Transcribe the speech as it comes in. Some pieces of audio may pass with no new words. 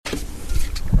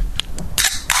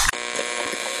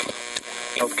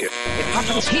Okay. It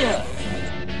happens here,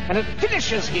 and it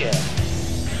finishes here.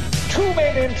 Two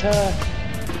men enter,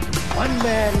 one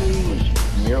man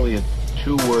leaves. Merely a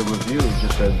 2-word review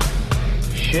just said,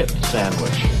 shit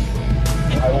sandwich.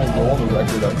 I will roll the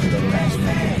record up to the next one.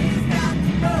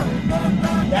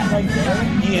 That right there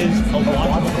is a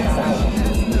logical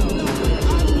fallacy.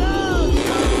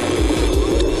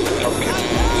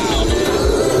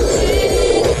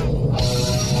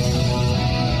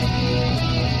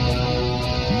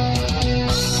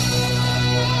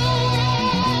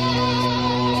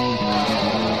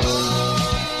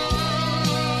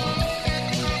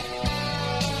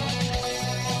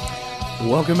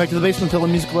 Welcome back to the Basement, fellow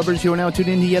music lovers. You are now tuned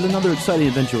in to yet another exciting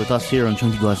adventure with us here on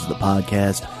Chunky Glasses, the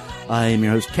podcast. I am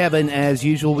your host, Kevin. As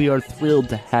usual, we are thrilled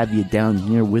to have you down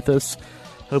here with us.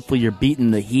 Hopefully you're beating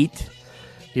the heat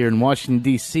here in Washington,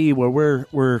 D.C., where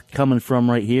we're coming from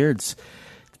right here. It's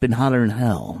been hotter than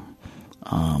hell.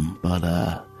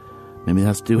 But maybe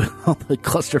that's due to all the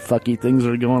clusterfucky things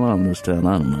that are going on in this town.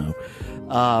 I don't know.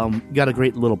 Got a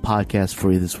great little podcast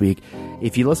for you this week.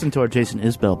 If you listen to our Jason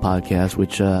Isbell podcast,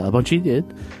 which a bunch of you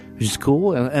did, which is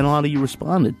cool, and a lot of you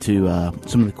responded to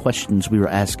some of the questions we were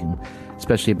asking,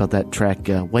 especially about that track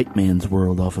White Man's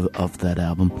World off of that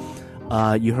album.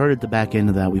 You heard at the back end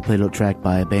of that, we played a track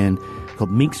by a band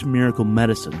called Mink's Miracle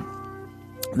Medicine.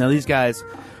 Now, these guys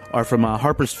are from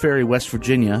Harpers Ferry, West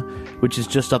Virginia, which is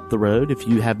just up the road. If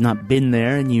you have not been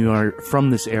there and you are from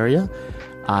this area,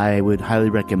 I would highly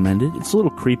recommend it. It's a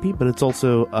little creepy, but it's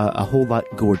also a whole lot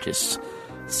gorgeous.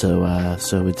 So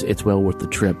it's well worth the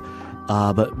trip.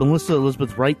 But Melissa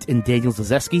Elizabeth Wright and Daniel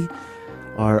Zazeski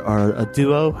are a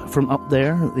duo from up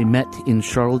there. They met in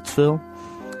Charlottesville,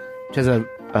 which has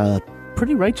a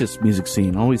pretty righteous music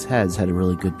scene. Always has had a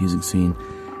really good music scene.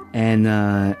 And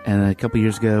a couple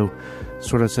years ago,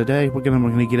 sort of said, hey, we're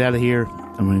gonna get out of here.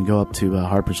 I'm gonna go up to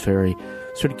Harpers Ferry,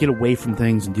 sort of get away from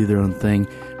things and do their own thing.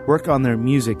 Work on their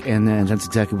music, and that's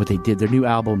exactly what they did. Their new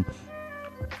album,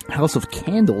 House of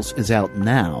Candles, is out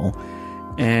now,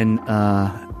 and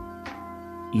I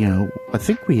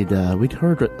think we'd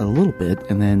heard a little bit,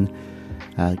 and then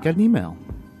got an email.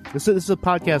 This is a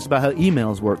podcast about how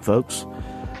emails work, folks,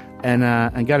 and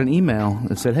I got an email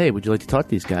that said, "Hey, would you like to talk to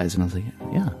these guys?" And I was like,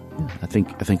 "Yeah, I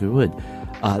think we would."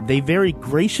 They very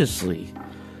graciously,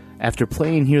 after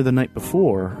playing here the night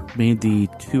before, made the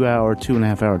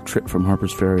 2.5 hour trip from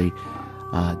Harpers Ferry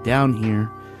down here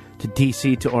to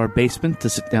D.C. to our basement to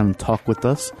sit down and talk with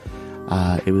us.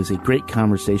 It was a great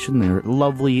conversation. They're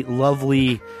lovely,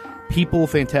 lovely people,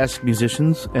 fantastic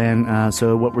musicians. And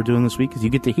so what we're doing this week is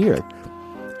you get to hear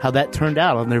how that turned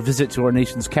out on their visit to our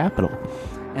nation's capital.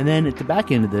 And then at the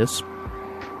back end of this,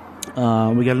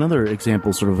 we got another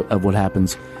example sort of what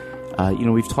happens.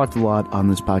 We've talked a lot on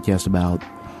this podcast about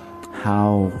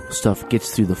how stuff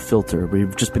gets through the filter.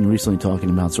 We've just been recently talking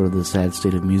about sort of the sad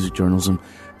state of music journalism,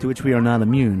 to which we are not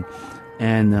immune,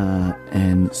 and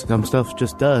some stuff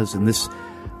just does. And this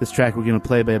track we're going to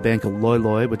play by a band called Loi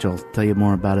Loi, which I'll tell you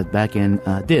more about at the back end,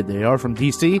 did. They are from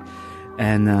DC,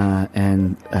 and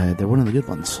they're one of the good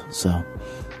ones. So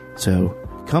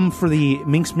come for the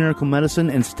Mink's Miracle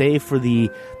Medicine and stay for the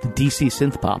DC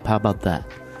synth pop. How about that?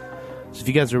 So if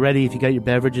you guys are ready, if you got your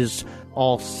beverages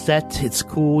all set, it's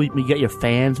cool. You got your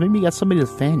fans. Maybe you got somebody to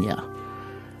fan you.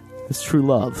 It's true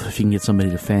love if you can get somebody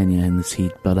to fan you in this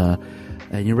heat. But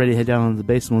and you're ready to head down to the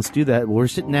basement. Let's do that. We're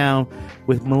sitting down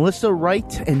with Melissa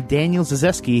Wright and Daniel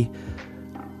Zazeski.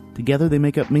 Together they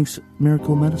make up Mink's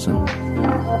Miracle Medicine.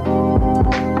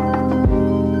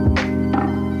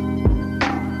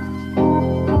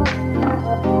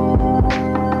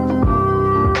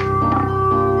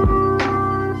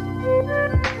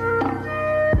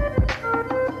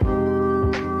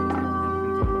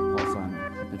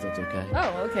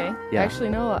 Yeah. Actually,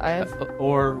 no, I have...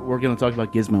 Or we're going to talk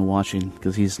about Gizmo watching,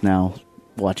 because he's now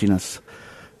watching us.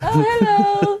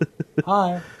 Oh,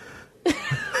 Hi.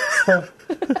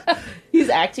 He's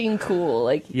acting cool.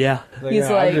 Yeah. He's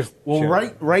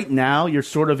right now, you're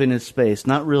sort of in his space.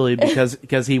 Not really,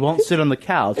 because he won't sit on the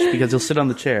couch, because he'll sit on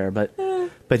the chair,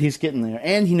 but he's getting there.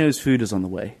 And he knows food is on the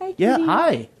way. Hi, yeah, kitty.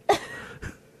 hi.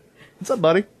 What's up,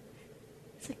 buddy?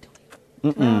 He's like,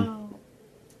 don't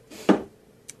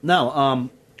No,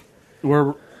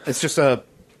 it's just a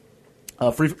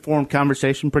free-form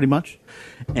conversation, pretty much,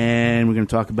 and we're going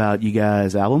to talk about you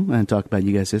guys' album and talk about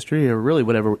you guys' history, or really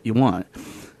whatever you want.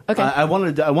 Okay. I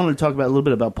wanted to talk about a little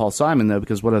bit about Paul Simon, though,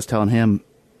 because what I was telling him,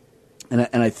 and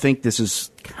I think this is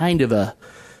kind of a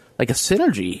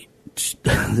synergy,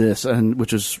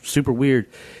 which is super weird,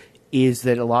 is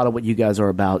that a lot of what you guys are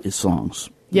about is songs.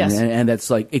 Yes. And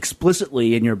that's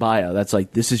explicitly in your bio. That's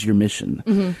this is your mission.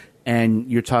 Mm-hmm. and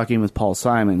you're talking with Paul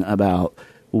Simon about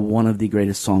one of the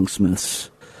greatest songsmiths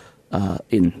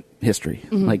in history,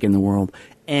 like in the world.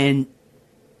 And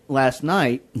last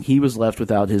night, he was left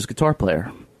without his guitar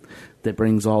player that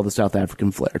brings all the South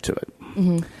African flair to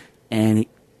it. And he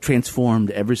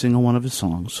transformed every single one of his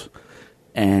songs,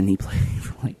 and he played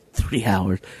for like 3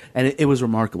 hours, and it was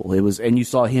remarkable. It was, and you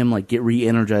saw him like get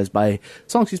re-energized by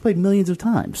songs he's played millions of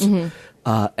times,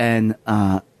 and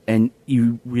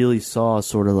you really saw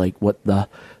sort of like what the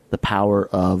power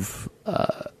of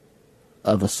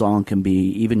a song can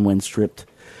be, even when stripped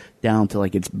down to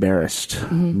like its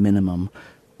barest minimum.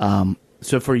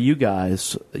 So for you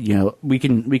guys, you know, we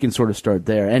can sort of start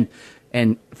there,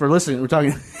 and for listening, we're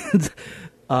talking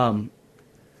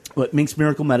what Mink's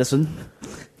Miracle Medicine,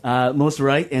 Melissa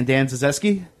Wright and Dan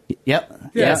Zazeski.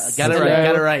 Yep, Yes. yeah, got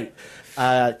it right.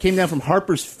 Came down from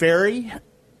Harper's Ferry,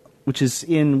 which is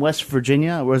in West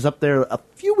Virginia. I was up there a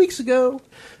few months ago.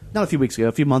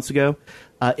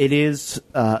 It's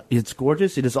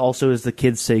gorgeous. It is also, as the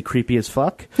kids say, creepy as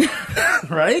fuck.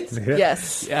 Right?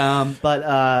 Yes.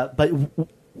 But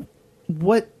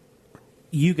what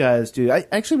you guys do, I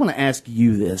actually want to ask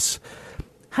you this.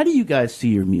 How do you guys see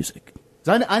your music?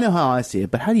 'Cause I know how I see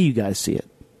it, but how do you guys see it?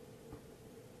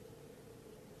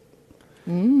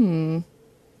 How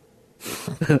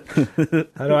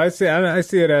do I see it? I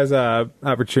see it as a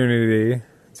opportunity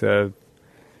to,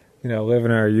 live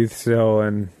in our youth still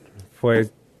and play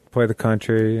the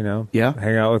country, Yeah.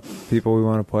 hang out with people we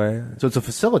want to play. So it's a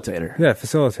facilitator. Yeah,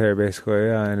 facilitator basically,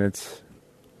 yeah, and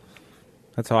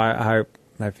that's how I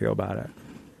feel about it.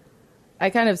 I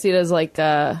kind of see it as like,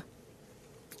 I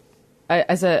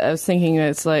was thinking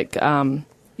it's like,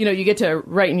 you get to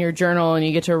write in your journal and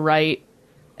you get to write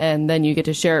and then you get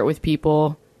to share it with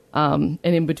people. And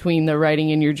in between the writing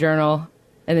in your journal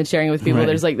and then sharing it with people, Right.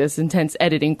 there's like this intense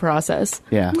editing process.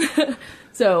 Yeah.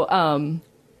 So,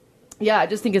 yeah, I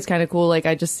just think it's kind of cool. Like,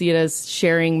 I just see it as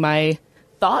sharing my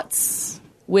thoughts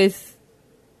with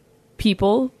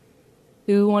people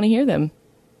who want to hear them.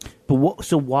 But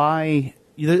so why?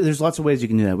 There's lots of ways you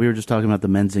can do that. We were just talking about the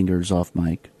Menzingers off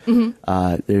mic.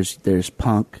 There's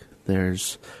punk,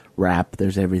 there's rap,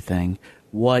 there's everything.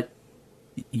 What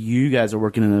you guys are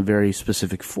working in a very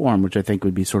specific form, which I think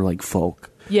would be sort of like folk.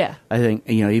 Yeah. I think,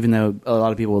 even though a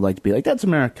lot of people would like to be like, that's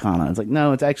Americana. It's like,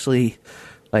 no, it's actually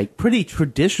like pretty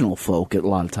traditional folk at a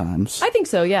lot of times. I think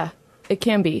so, yeah. It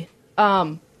can be.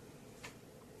 I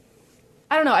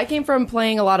don't know. I came from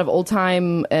playing a lot of old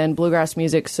time and bluegrass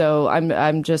music, so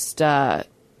I'm just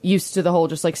used to the whole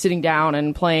just like sitting down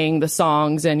and playing the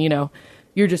songs, and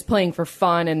you're just playing for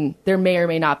fun, and there may or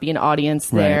may not be an audience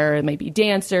there. Right. It may be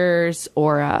dancers,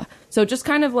 or so just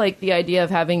kind of like the idea of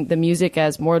having the music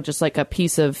as more just like a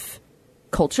piece of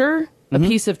culture, a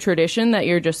piece of tradition that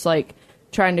you're just like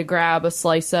trying to grab a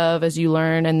slice of as you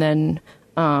learn, and then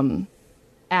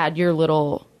add your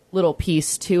little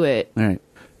piece to it. All right.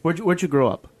 Where'd you grow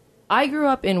up? I grew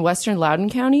up in Western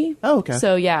Loudoun County. Oh, okay.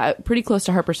 So yeah, pretty close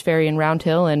to Harper's Ferry and Round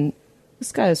Hill, and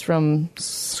this guy is from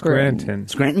Scranton.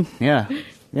 Scranton. Yeah.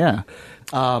 Yeah.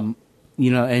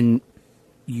 And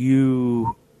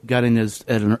you got in at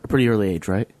a pretty early age,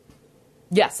 right?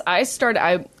 Yes, I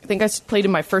think I played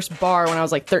in my first bar when I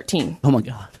was like 13. Oh my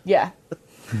God. Yeah.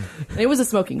 And it was a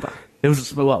smoking bar. It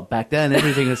was, back then,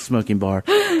 everything was a smoking bar.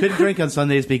 Couldn't drink on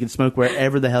Sundays, but you could smoke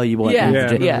wherever the hell you want. Yeah, in yeah,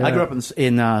 Virginia. yeah. I grew up in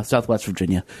Southwest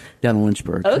Virginia, down in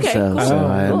Lynchburg. Okay, so, cool.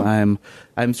 so Cool. I'm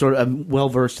well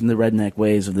versed in the redneck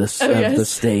ways of this yes. the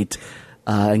state,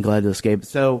 and glad to escape.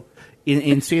 So,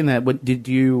 in seeing that,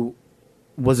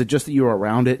 was it just that you were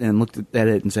around it and looked at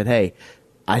it and said, "Hey,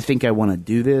 I think I want to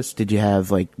do this"? Did you have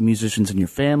like musicians in your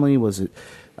family? Was it?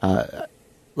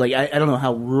 Like, I don't know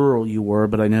how rural you were,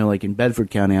 but I know, like, in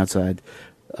Bedford County outside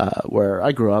where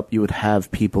I grew up, you would have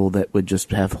people that would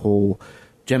just have whole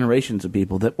generations of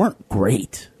people that weren't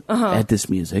great at this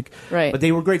music. Right. But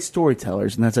they were great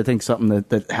storytellers, and that's, I think, something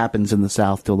that happens in the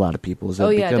South to a lot of people. Is that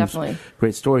it becomes definitely.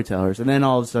 great storytellers. And then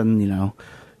all of a sudden,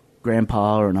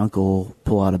 grandpa or an uncle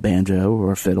pull out a banjo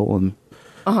or a fiddle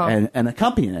and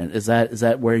accompany it. Is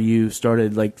that where you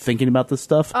started like thinking about this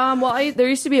stuff? Well, there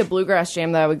used to be a bluegrass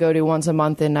jam that I would go to once a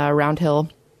month in Round Hill,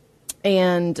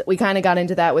 and we kind of got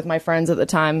into that with my friends at the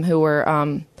time who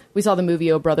were. We saw the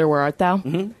movie "Oh Brother, Where Art Thou?"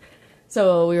 Mm-hmm.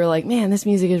 So we were like, "Man, this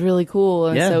music is really cool,"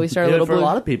 and Yeah, so we started a did it little for a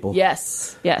lot of people.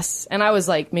 Yes, and I was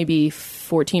like maybe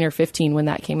 14 or 15 when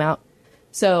that came out.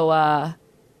 So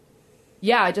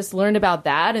yeah, I just learned about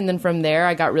that, and then from there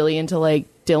I got really into like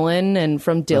Dylan, and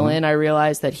from Dylan I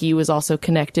realized that he was also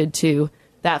connected to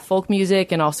that folk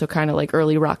music and also kind of like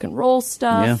early rock and roll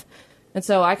stuff. Yeah. And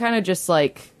so I kind of just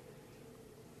like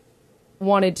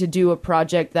wanted to do a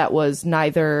project that was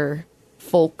neither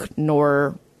folk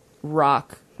nor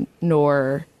rock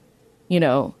nor,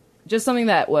 just something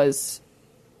that was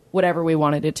whatever we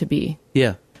wanted it to be.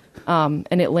 Yeah. And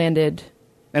it landed.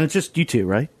 And it's just you two,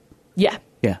 right? Yeah.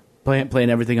 Yeah. Playing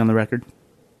everything on the record.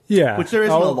 Yeah, Which there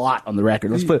isn't a lot on the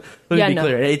record. Let me be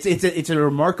clear. It's a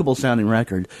remarkable sounding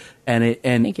record, and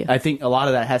Thank you. I think a lot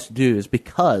of that has to do is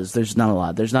because there's not a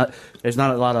lot. There's not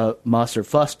a lot of muss or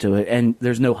fuss to it, and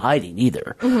there's no hiding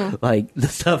either. Mm-hmm. Like the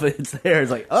stuff it's there is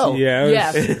like, oh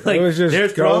yeah, like, it was just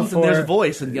there's drums and there's a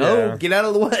voice, and get out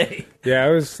of the way. Yeah,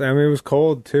 it was. I mean, it was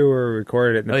cold too. We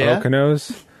recorded it in the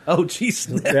Poconos. Oh,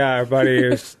 jeez. Yeah, our buddy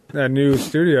is a new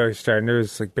studio he started. It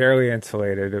was like barely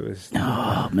insulated. It was.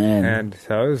 Oh man! And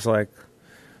so it was like,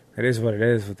 it is what it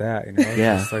is with that,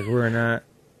 Yeah. It's like we're not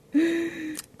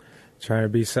trying to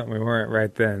be something we weren't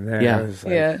right then and there. Yeah. It was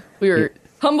like, We were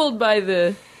humbled by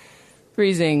the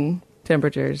freezing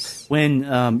temperatures.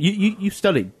 When you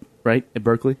studied, right, at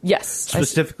Berkeley? Yes.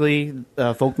 Specifically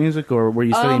folk music, or were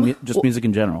you studying just music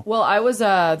in general? Well, I was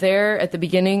there at the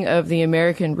beginning of the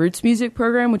American Roots Music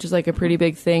program, which is like a pretty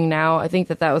big thing now. I think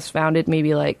that was founded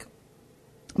maybe like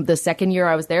the second year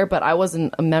I was there, but I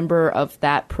wasn't a member of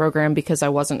that program because I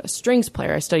wasn't a strings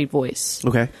player. I studied voice.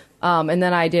 Okay. And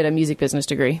then I did a music business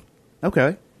degree.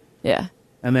 Okay. Yeah.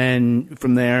 And then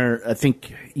from there, I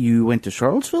think you went to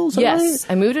Charlottesville, is that Yes.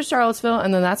 right? I moved to Charlottesville,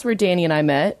 and then that's where Danny and I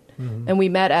met. And we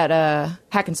met at a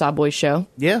Hackensaw Boys show.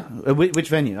 Yeah. Which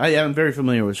venue? I'm very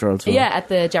familiar with Charlottesville. Yeah, at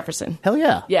the Jefferson. Hell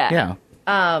yeah. Yeah.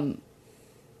 Yeah.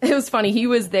 It was funny. He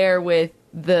was there with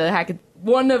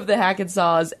one of the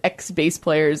Hackensaw's ex-bass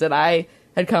players, and I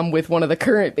had come with one of the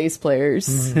current bass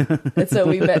players. And so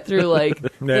we met through, like, the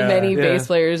many bass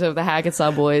players of the Hackensaw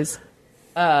Boys.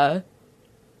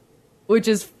 Which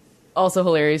is also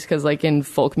hilarious, because, like, in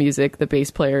folk music, the bass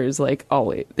player is, like,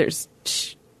 always... There's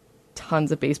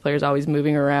tons of bass players always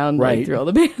moving around like, through all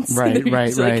the bands. Right.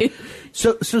 Like,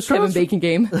 So Kevin Bacon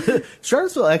game.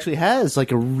 Charlottesville actually has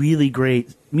like a really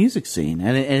great music scene,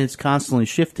 and it's constantly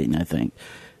shifting, I think.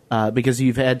 Because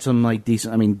you've had some like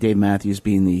decent, I mean, Dave Matthews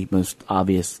being the most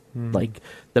obvious, like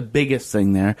the biggest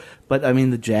thing there. But I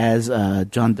mean, the jazz,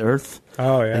 John Dirth.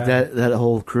 Oh yeah. Like that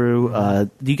whole crew.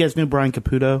 Do you guys know Brian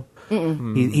Caputo?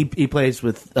 He plays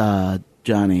with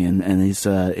Johnny, and he's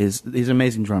an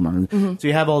amazing drummer. So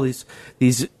you have all these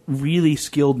really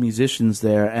skilled musicians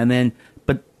there, and then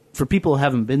but for people who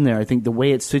haven't been there, I think the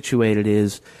way it's situated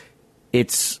is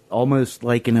it's almost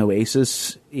like an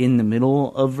oasis in the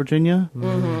middle of Virginia,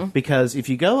 because if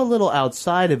you go a little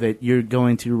outside of it, you're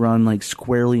going to run like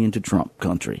squarely into Trump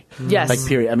country. Yes. Like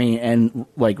period. I mean, and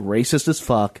like racist as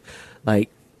fuck, like.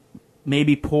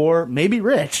 Maybe poor, maybe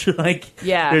rich, like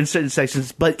in certain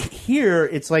sections. But here,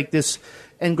 it's like this,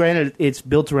 and granted, it's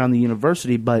built around the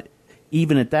university, but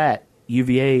even at that,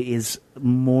 UVA is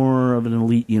more of an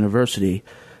elite university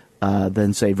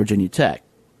than, say, Virginia Tech.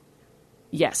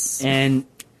 Yes. And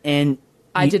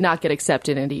I did not get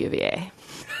accepted into UVA.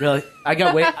 Really, I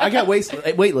got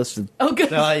waitlisted. Oh, good.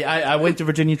 So I went to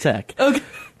Virginia Tech. Okay.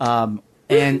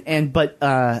 But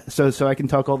so I can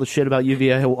talk all the shit about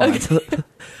UVA I want. Okay.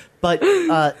 But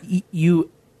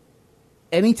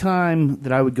anytime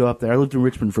that I would go up there, I lived in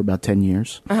Richmond for about 10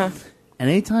 years. And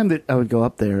anytime that I would go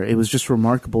up there, it was just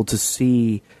remarkable to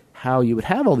see how you would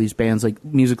have all these bands, like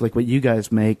music like what you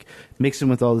guys make, mixing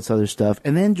with all this other stuff,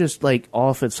 and then just like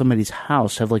off at somebody's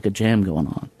house have like a jam going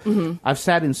on. I've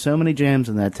sat in so many jams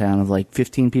in that town of like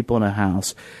 15 people in a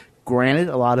house. Granted,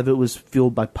 a lot of it was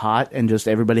fueled by pot and just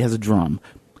everybody has a drum.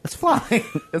 That's fine.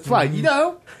 That's fine. You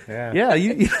know? Yeah.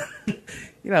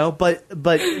 You know, but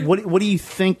what do you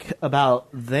think about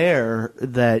there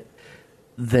that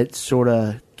sort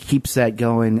of keeps that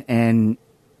going, and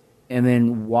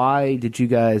then why did you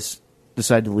guys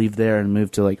decide to leave there and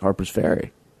move to like Harper's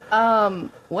Ferry?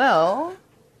 Well,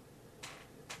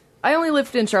 I only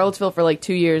lived in Charlottesville for like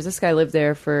 2 years. This guy lived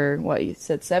there for what you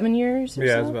said, 7 years? Or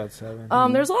Yeah, so? it was about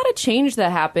 7. There's a lot of change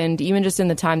that happened, even just in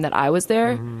the time that I was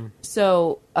there.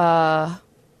 So,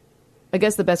 I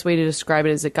guess the best way to describe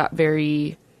it is it got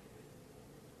very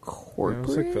corporate. It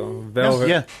was like the velvet.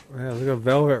 Yeah. It was like a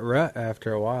velvet rut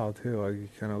after a while too. Like you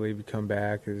kind of leave, you come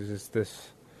back. It's just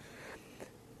this.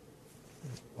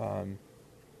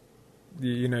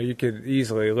 You could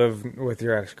easily live with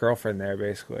your ex-girlfriend there.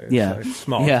 Basically, it's Yeah. like a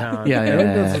small Yeah. town. Yeah,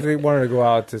 yeah, yeah. We wanted to go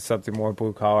out to something more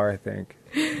blue collar. I think,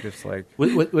 just like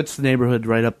What's the neighborhood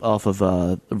right off of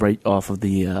the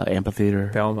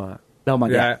amphitheater? Belmont.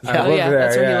 Belmont. Yeah, Yeah. I lived yeah, there.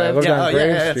 that's where he lived. I lived on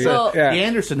Grave Street. So Yeah. the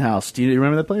Anderson House. Do you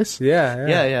remember that place? Yeah.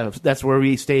 Yeah. That's where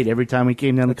we stayed every time we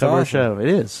came down to cover a awesome. show. It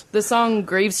is. The song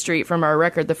Grave Street from our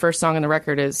record, the first song on the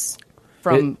record is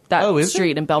from that is it?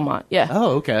 street in Belmont. Yeah.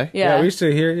 Oh, okay. Yeah. we used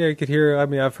to hear. Yeah, you could hear. I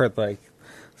mean, I've heard like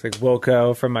it's like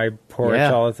Wilco from my porch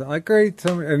Yeah. all the time. Like great,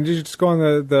 and you just go on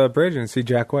the bridge and see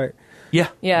Jack White. Yeah.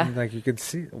 Yeah. And, like you could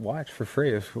watch for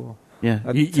free. It's cool. Yeah.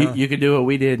 That's You could do what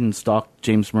we did and stalk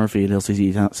James Murphy at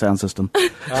LCD Sound System.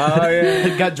 Oh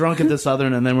yeah. Got drunk at the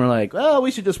Southern, and then we're like, oh, we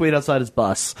should just wait outside his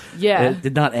bus. Yeah. It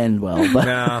did not end well. But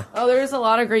No. Oh, there is a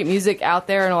lot of great music out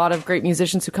there and a lot of great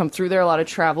musicians who come through there, a lot of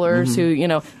travelers who,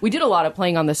 we did a lot of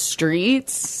playing on the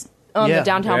streets on Yeah. the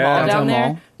downtown Yeah. mall Downtown down there,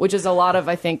 mall. which is a lot of,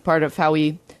 I think, part of how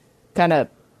we kind of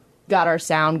got our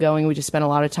sound going. We just spent a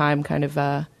lot of time kind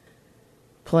of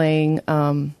playing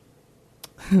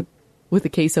with the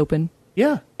case open.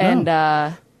 yeah. And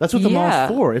no. That's what the yeah.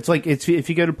 mall's for. It's like if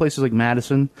you go to places like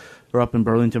Madison or up in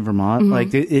Burlington, Vermont,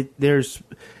 like there's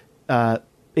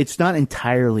it's not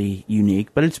entirely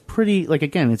unique, but it's pretty. Like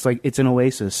again, it's like it's an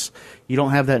oasis. You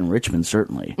don't have that in Richmond,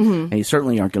 certainly, and you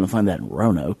certainly aren't going to find that in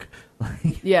Roanoke.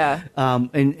 yeah.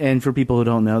 And for people who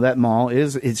don't know, that mall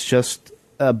it's just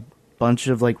a bunch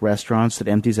of like restaurants that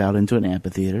empties out into an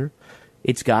amphitheater.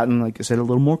 It's gotten, like I said, a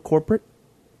little more corporate.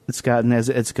 It's gotten as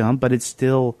it's come, but it's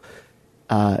still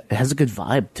it has a good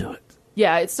vibe to it.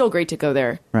 Yeah, it's still great to go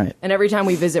there. Right. And every time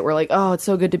we visit, we're like, oh, it's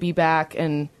so good to be back.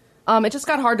 And it just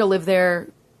got hard to live there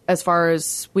as far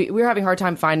as we were having a hard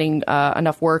time finding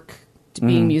enough work to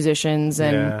being musicians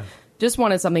and just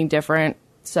wanted something different.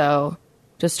 So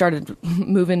just started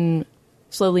moving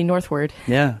slowly northward.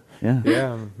 Yeah.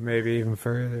 Yeah, maybe even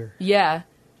further. Yeah.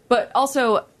 But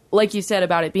also, like you said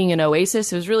about it being an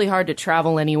oasis, it was really hard to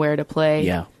travel anywhere to play.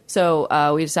 Yeah.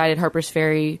 So we decided Harper's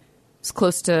Ferry is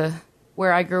close to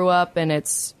where I grew up, and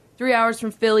it's 3 hours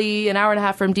from Philly, an hour and a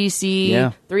half from DC,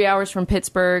 Yeah. 3 hours from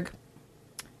Pittsburgh.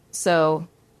 So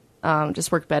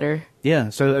just worked better. Yeah.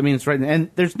 So I mean, it's right. And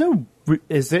there's no.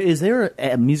 Is there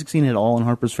a music scene at all in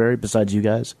Harper's Ferry besides you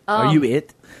guys? Are you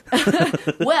it?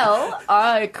 Well,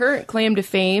 current claim to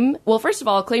fame. Well, first of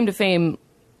all, claim to fame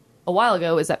a while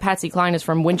ago is that Patsy Cline is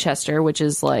from Winchester, which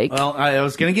is like... Well, I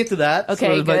was going to get to that. Okay,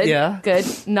 so, good. But yeah. Good.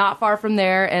 Not far from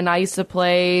there, and I used to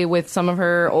play with some of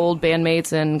her old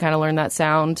bandmates and kind of learn that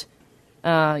sound.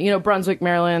 Brunswick,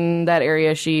 Maryland, that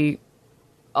area she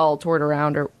all toured,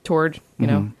 you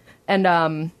know. And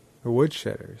The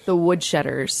Woodshedders. the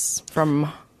Woodshedders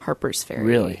from Harper's Ferry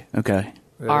Really? Okay.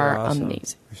 They're are awesome.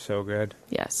 amazing. They're so good.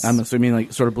 Yes. I'm assuming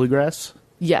like sort of bluegrass.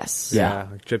 yes. Yeah.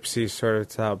 Like Gypsy sort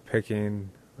of style picking,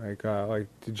 like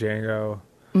Django.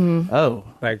 Oh.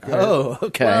 Like Oh.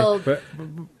 Okay. Well, But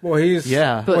he's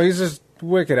Yeah. Well, he's just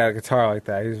wicked at guitar like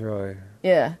that. He's really,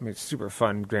 yeah. I mean, it's super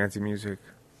fun, dancey music.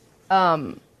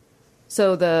 So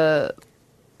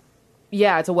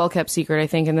it's a well-kept secret, I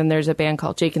think. And then there's a band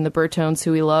called Jake and the Burtones,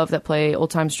 who we love, that play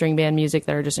old-time string band music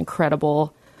that are just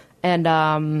incredible. And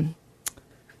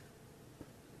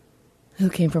who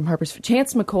came from Harper's Ferry?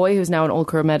 Chance McCoy, who's now an Old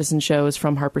Crow Medicine Show, is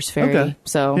from Harper's Ferry. Okay.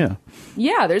 So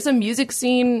Yeah. there's a music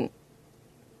scene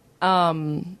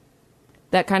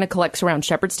that kind of collects around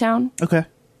Shepherdstown. Okay.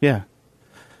 Yeah.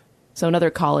 So another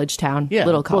college town, Yeah.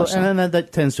 little college Well, town. and then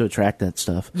that tends to attract that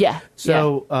stuff. Yeah.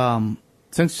 So,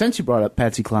 since you brought up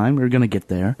Patsy Cline, we're going to get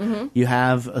there. Mm-hmm. You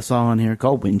have a song on here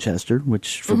called Winchester,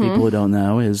 which for people who don't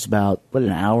know is about an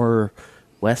hour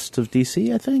west of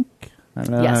DC, I think. I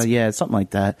don't know. Yes. Yeah, it's something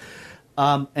like that.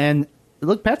 And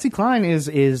look, Patsy Cline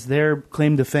is their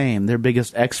claim to fame, their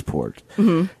biggest export,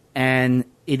 and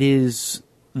it is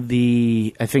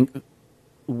I think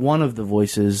one of the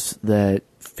voices that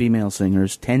female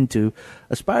singers tend to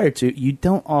aspire to. You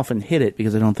don't often hit it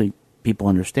because I don't think people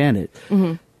understand it.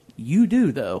 You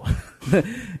do, though.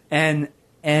 and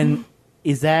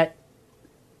is that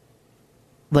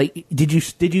like did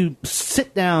you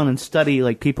sit down and study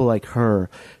like people like her,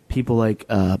 people like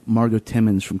Margot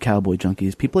Timmons from Cowboy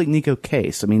Junkies, people like Nico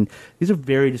Case? I mean, these are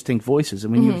very distinct voices,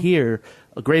 and when you hear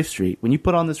a Grave Street, when you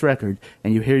put on this record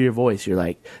and you hear your voice, you're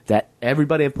like, that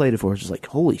everybody I've played it for is just like,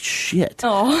 holy shit.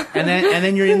 Oh. And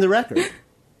then you're in the record.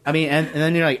 I mean, and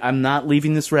then you're like, I'm not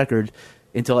leaving this record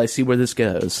until I see where this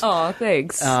goes. Oh,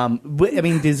 thanks. But, I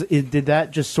mean, did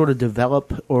that just sort of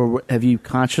develop, or have you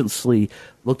consciously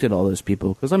looked at all those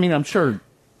people? Because, I mean, I'm sure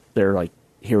they're like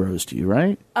heroes to you,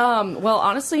 right? Well,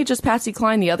 honestly, just Patsy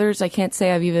Cline. The others, I can't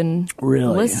say I've even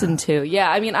Really? listened to.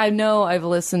 Yeah, I mean, I know I've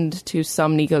listened to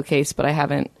some Nico Case, but I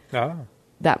haven't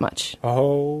that much.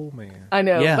 Oh man. I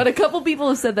know, Yeah. but a couple people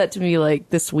have said that to me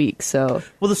like this week. So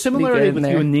Well, the similarity in with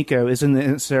there. you and Nico isn't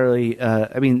necessarily.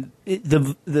 I mean,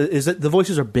 the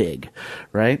voices are big,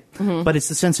 right? But it's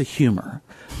the sense of humor.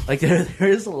 Like there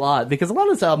is a lot, because a lot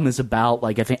of this album is about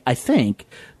like I think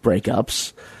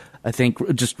breakups. I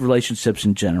think just relationships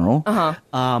in general.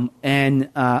 And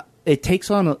it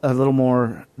takes on a little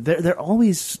more. They're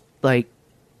always like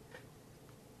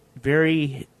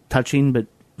very touching, but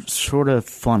sort of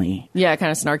funny. Yeah,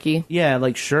 kind of snarky. Yeah,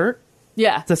 like Shirt.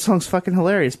 Yeah. That song's fucking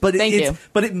hilarious. But Thank you.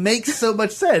 But it makes so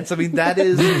much sense. I mean, that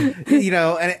is, and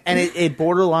it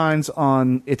borderlines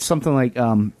on, it's something like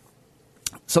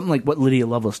what Lydia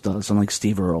Lovelace does on like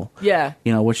Steve Earle. Yeah.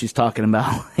 You know, what she's talking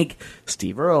about. Like,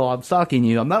 Steve Earle, I'm stalking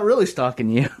you. I'm not really stalking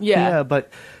you. Yeah.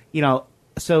 But,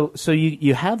 so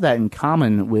you have that in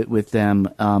common with them.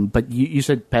 But you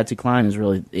said Patsy Cline is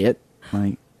really it?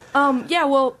 Like, yeah,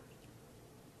 well,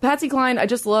 Patsy Cline, I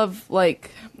just love, like,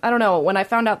 I don't know, when I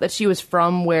found out that she was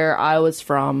from where I was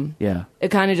from, yeah, it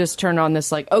kind of just turned on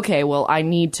this, like, okay, well, I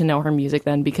need to know her music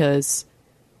then because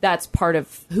that's part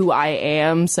of who I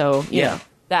am, so, you know,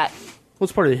 that... Well,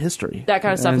 it's part of the history. That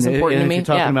kind of stuff is important to me. You're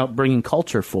talking about bringing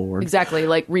culture forward. Exactly,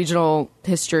 like regional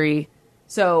history.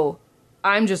 So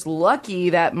I'm just lucky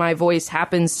that my voice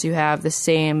happens to have the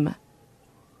same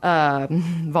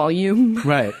volume.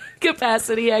 Right.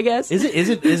 Capacity, I guess.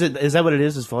 Is that what it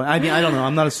is? Is volume? I mean, I don't know.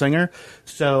 I'm not a singer,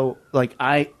 so like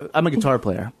I'm a guitar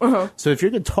player. Uh-huh. So if you're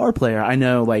a guitar player, I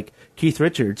know like Keith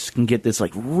Richards can get this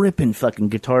like ripping fucking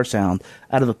guitar sound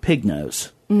out of a pig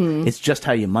nose. Mm-hmm. It's just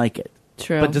how you mic it.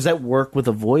 True. But does that work with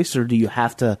a voice, or do you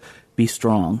have to be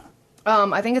strong?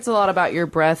 I think it's a lot about your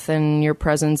breath and your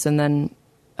presence, and then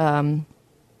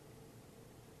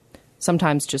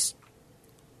sometimes just.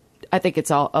 I think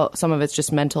it's all. Some of it's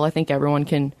just mental. I think everyone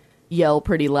can yell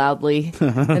pretty loudly,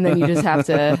 and then you just have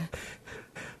to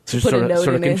so put a note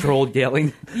sort in of controlled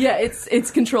yelling. Yeah,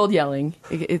 it's controlled yelling.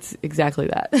 It's exactly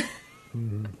that.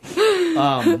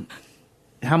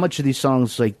 How much of these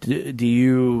songs like do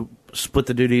you split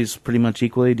the duties pretty much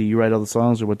equally? Do you write all the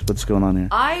songs, or what's going on here?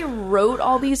 I wrote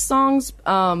all these songs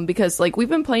because like we've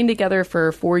been playing together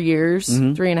for 4 years,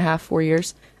 3.5, 4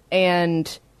 years,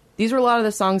 and these were a lot of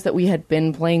the songs that we had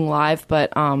been playing live,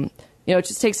 but it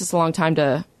just takes us a long time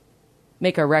to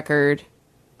make a record,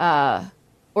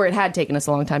 or it had taken us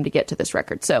a long time to get to this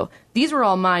record. So these were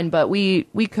all mine, but we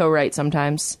co-write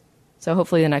sometimes. So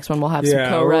hopefully the next one will have some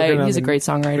co-write. He's a great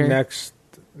songwriter.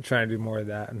 Trying to do more of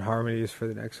that and harmonies for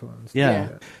the next ones.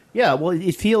 Yeah. Well,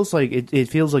 it feels like it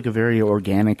feels like a very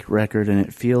organic record, and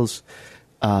it feels.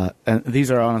 And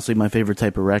these are honestly my favorite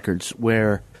type of records,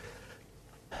 where,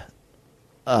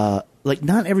 like,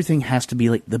 not everything has to be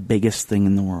like the biggest thing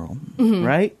in the world,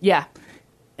 right? Yeah.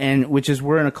 And which is,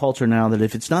 we're in a culture now that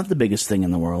if it's not the biggest thing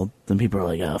in the world, then people are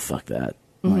like, oh, fuck that.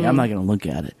 Like, I'm not going to look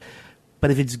at it.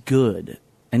 But if it's good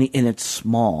and it's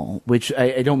small, which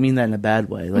I don't mean that in a bad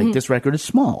way. Like, this record is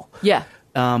small. Yeah.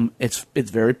 It's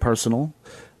very personal,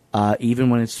 even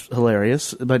when it's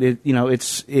hilarious. But it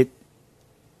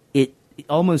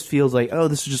almost feels like, oh,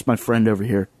 this is just my friend over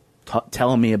here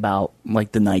telling me about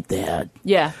like the night they had.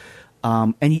 Yeah.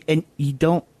 And you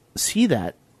don't see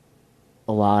that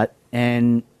a lot.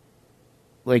 And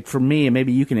like for me, and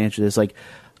maybe you can answer this, like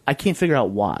I can't figure out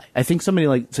why. I think somebody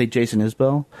like, say, Jason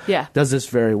Isbell does this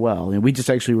very well. And we just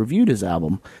actually reviewed his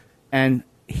album, and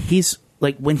he's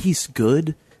like, when he's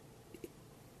good,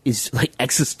 is like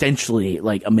existentially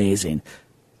like amazing,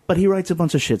 but he writes a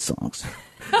bunch of shit songs.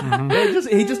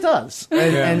 He just does.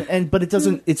 But it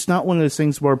doesn't, it's not one of those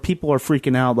things where people are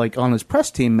freaking out like on his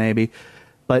press team maybe,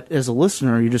 but as a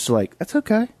listener, you're just like, that's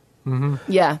okay.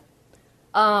 Yeah.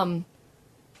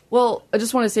 Well, I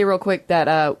just want to say real quick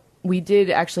that we did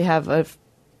actually have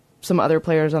some other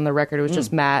players on the record. It was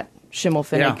just Matt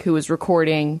Schimmelfinnig who was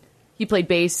recording. He played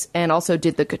bass and also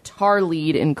did the guitar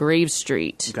lead in Grave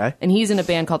Street. Okay. And he's in a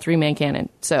band called Three Man Cannon.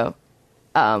 So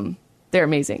they're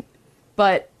amazing.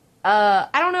 But I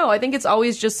don't know. I think it's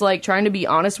always just like trying to be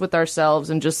honest with ourselves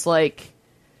and just like,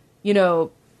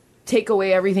 take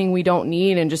away everything we don't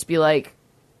need and just be like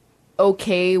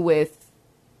okay with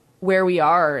where we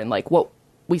are and like what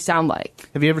we sound like.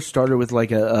 Have you ever started with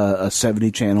like a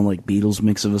 70 channel like Beatles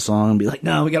mix of a song and be like,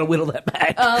 no, we gotta whittle that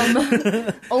back?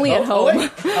 Only at home.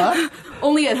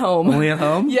 Only at home. Only at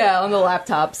home? Yeah, on the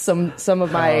laptop. Some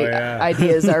of my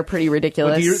ideas are pretty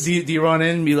ridiculous. Well, do you run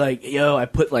in and be like, yo, I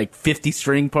put like 50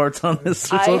 string parts on this?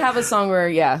 I have a song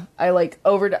where I like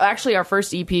actually our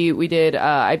first EP we did.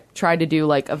 I tried to do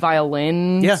like a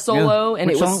violin solo, and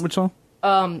which song?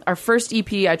 Our first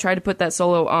EP. I tried to put that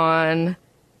solo on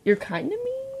 "You're Kind to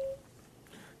Me."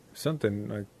 Something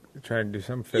like trying to do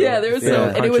some fiddle. Yeah, there was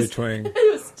some, and it was twang.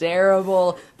 It was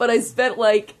terrible. But I spent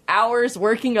like hours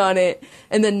working on it,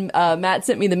 and then Matt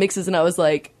sent me the mixes, and I was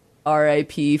like,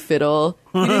 R.I.P. fiddle.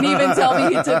 He didn't even tell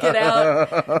me he took it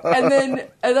out. And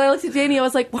I looked at Danny, I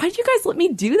was like, why did you guys let me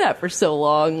do that for so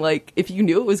long? Like, if you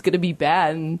knew it was going to be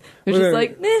bad. And it was just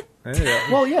like, meh.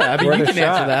 Well, yeah, I mean, you can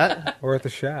answer that. Worth a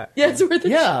shot. Yeah, it's worth it.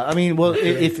 Yeah, I mean, well,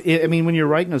 I mean, when you're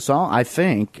writing a song, I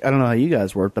don't know how you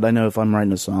guys work, but I know if I'm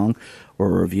writing a song or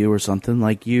a review or something,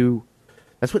 like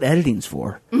that's what editing's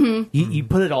for. Mm-hmm. You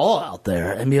put it all out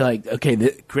there and be like, okay,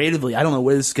 creatively, I don't know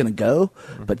where this is going to go,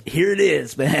 but here it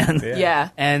is, man. Yeah.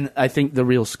 And I think the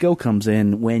real skill comes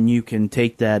in when you can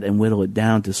take that and whittle it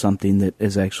down to something that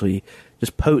is actually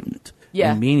just potent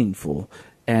and meaningful.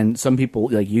 And some people,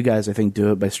 like you guys, I think,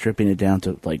 do it by stripping it down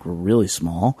to like really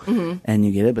small, and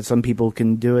you get it. But some people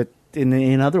can do it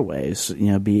in other ways.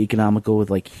 You know, be economical with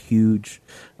like huge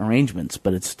arrangements,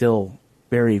 but it's still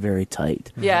very, very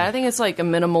tight. Yeah, I think it's like a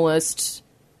minimalist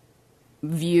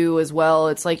view as well.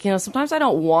 It's like, you know, sometimes I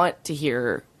don't want to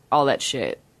hear all that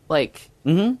shit, like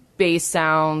bass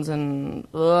sounds and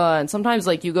sometimes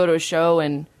like you go to a show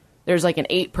and there's like an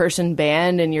 8-person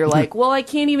band and you're like, well, I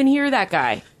can't even hear that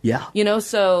guy. Yeah. You know,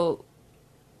 so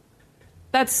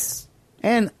that's...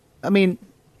 And, I mean,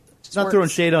 it's not throwing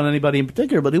shade on anybody in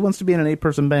particular, but who wants to be in an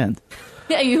 8-person band?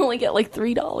 Yeah, you only get like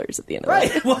 $3 at the end of it.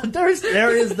 Right. Well, there is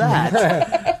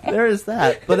that. There is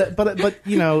that. But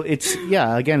you know,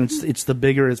 again, it's the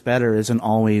bigger is better isn't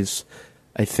always,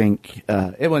 I think,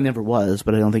 it never was,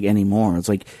 but I don't think anymore. It's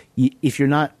like, if you're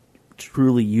not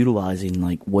truly utilizing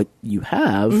like what you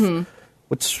have,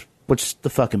 what's the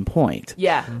fucking point?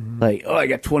 Yeah. Like, I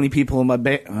got 20 people in my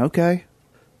band. Okay.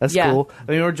 That's cool.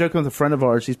 I mean, we were joking with a friend of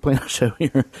ours. He's playing a show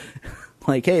here.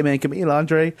 Like, hey, man, can me and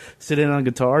Andre sit in on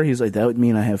guitar? He's like, that would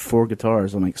mean I have 4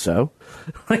 guitars. I'm like, so?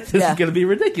 Like, this is going to be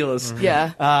ridiculous.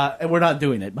 Yeah. And we're not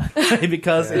doing it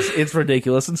because it's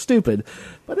ridiculous and stupid.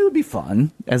 But it would be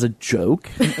fun as a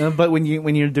joke. But when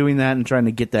you're doing that and trying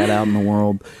to get that out in the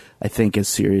world, I think as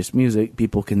serious music,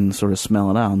 people can sort of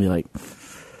smell it out and be like,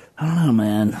 I don't know,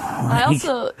 man. I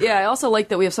also like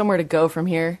that we have somewhere to go from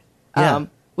here. Yeah.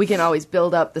 We can always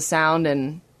build up the sound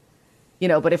and, you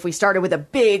know, but if we started with a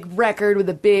big record with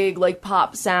a big like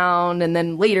pop sound and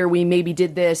then later we maybe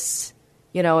did this,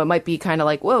 you know, it might be kind of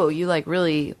like, whoa, you like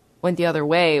really went the other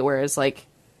way. Whereas like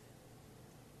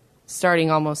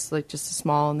starting almost like just a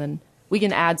small and then we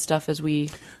can add stuff as we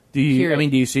hear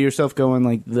it. Do you see yourself going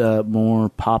like the more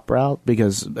pop route?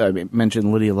 Because I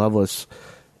mentioned Lydia Lovelace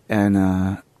and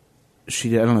I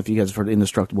don't know if you guys have heard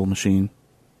Indestructible Machine.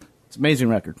 It's an amazing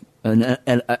record, and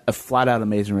a flat-out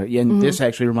amazing record. And this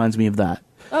actually reminds me of that.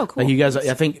 Oh, cool. Like you guys,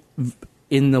 I think,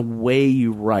 in the way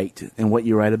you write and what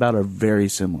you write about are very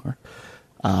similar.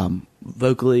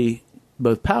 Vocally,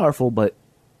 both powerful, but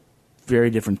very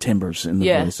different timbers in the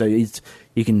voice. So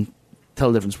you can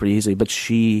tell the difference pretty easily. But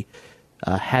she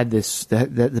had this.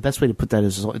 The best way to put that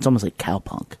is it's almost like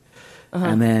cowpunk,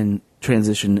 and then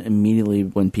transitioned immediately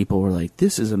when people were like,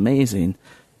 "This is amazing,"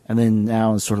 and then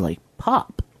now it's sort of like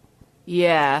pop.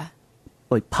 Yeah.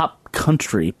 Like pop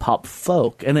country, pop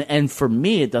folk. And for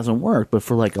me, it doesn't work, but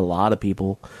for like a lot of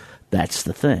people, that's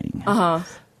the thing.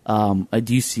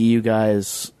 Do you see you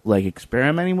guys like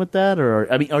experimenting with that? Or,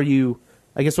 I mean,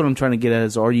 I guess what I'm trying to get at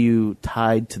is, are you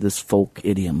tied to this folk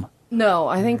idiom? No,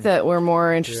 I think that we're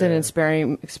more interested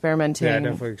in experimenting. Yeah,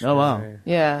 definitely. Oh, wow.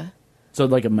 Yeah. So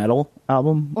like a metal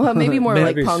album? Well, maybe more like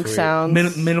That'd be punk sweet. sounds.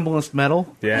 Minimalist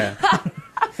metal? Yeah.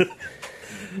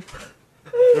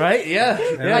 Right? Yeah.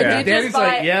 I did Danny's just buy,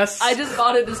 like, yes. I just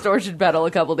bought a distortion pedal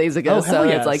a couple days ago, Oh, so hell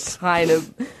it's yes. like kind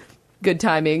of good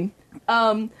timing.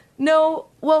 No,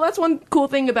 well, that's one cool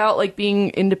thing about like being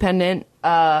independent.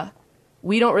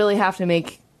 We don't really have to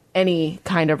make any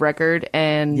kind of record,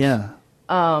 and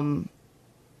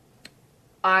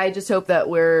I just hope that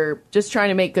we're just trying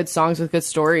to make good songs with good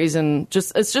stories, and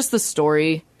it's just the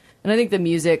story. And I think the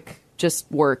music just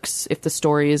works if the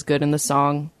story is good in the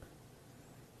song.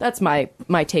 That's my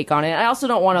take on it. I also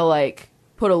don't want to like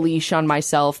put a leash on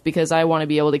myself because I want to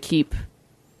be able to keep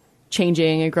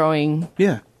changing and growing.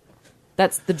 Yeah.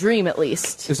 That's the dream, at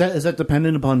least. Is that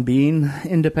dependent upon being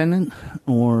independent?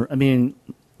 Or, I mean,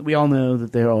 we all know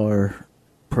that there are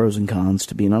pros and cons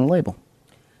to being on a label.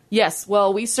 Yes,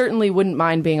 well, we certainly wouldn't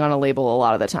mind being on a label a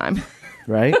lot of the time.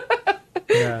 Right?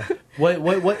 Yeah.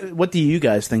 What do you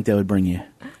guys think that would bring you?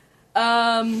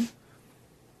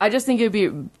 I just think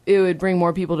it would bring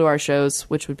more people to our shows,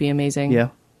 which would be amazing. Yeah.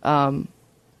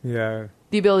 Yeah.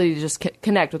 The ability to just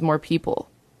connect with more people.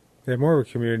 Yeah, more of a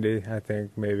community, I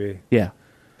think, maybe. Yeah.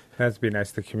 That'd be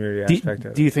nice, the community aspect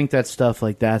of it. Do you think that stuff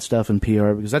and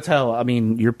PR, because that's how, I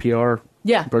mean, your PR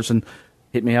person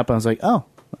hit me up and I was like, oh,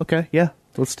 okay, yeah,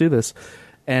 let's do this.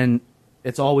 And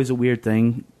it's always a weird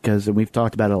thing because we've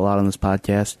talked about it a lot on this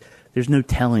podcast. there's no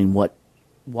telling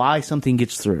why something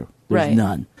gets through. There's Right.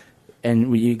 none.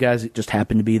 And you guys, it just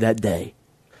happened to be that day.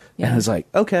 And I was like,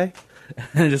 okay.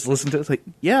 And I just listened to it. It's like,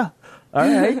 yeah, all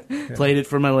right. Played it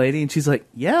for my lady, and she's like,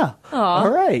 yeah, all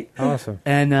right. Awesome.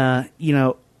 And,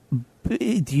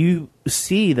 do you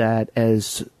see that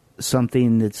as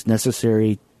something that's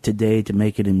necessary today to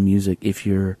make it in music if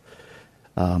you're,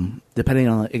 depending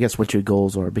on, I guess, what your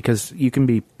goals are? Because you can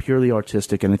be purely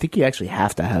artistic, and I think you actually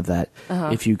have to have that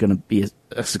if you're going to be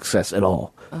a success at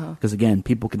all. Because, again,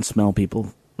 people can smell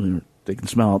people. They can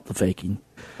smell the faking.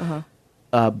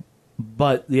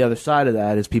 But the other side of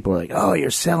that is people are like, oh,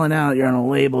 you're selling out. You're on a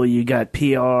label. You got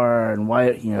PR. And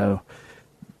why,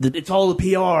 it's all the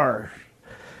PR.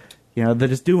 They're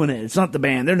just doing it. It's not the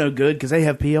band. They're no good because they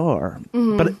have PR.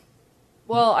 But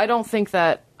Well, I don't think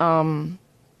that.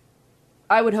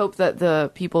 I would hope that the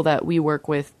people that we work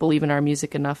with believe in our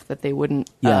music enough that they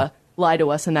wouldn't lie to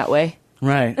us in that way.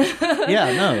 right.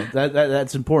 Yeah, no,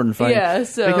 that's important. Yeah,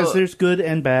 so- because there's good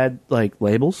and bad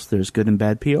labels. There's good and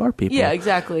bad PR people. Yeah,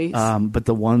 exactly. But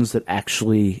the ones that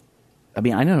actually,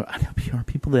 I know PR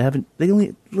people that they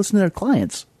only listen to their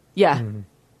clients. Yeah.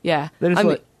 Yeah. They're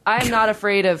just I'm not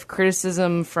afraid of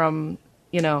criticism from,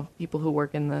 people who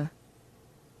work in the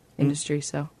industry.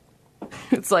 So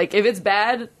it's like, if it's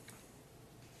bad,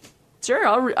 sure,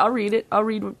 I'll read it. I'll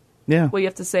read what you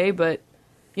have to say. But,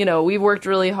 we've worked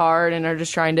really hard and are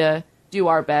just trying to do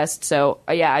our best. So,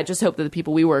 I just hope that the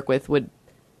people we work with would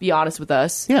be honest with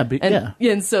us. Yeah.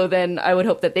 And so then I would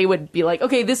hope that they would be like,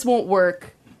 okay, this won't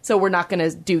work, so we're not going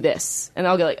to do this. And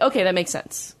I'll go like, okay, that makes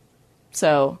sense.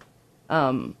 So,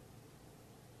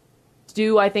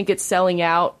 do I think it's selling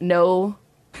out? No.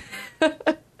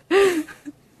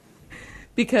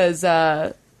 Because,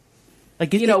 we're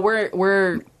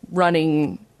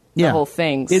running the whole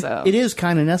thing. So it is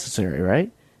kind of necessary,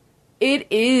 right? It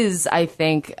is, I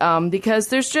think, because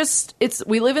there's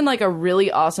we live in a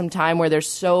really awesome time where there's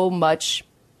so much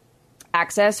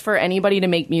access for anybody to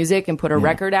make music and put a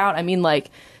record out. I mean,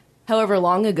 however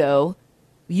long ago,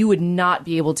 you would not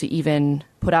be able to even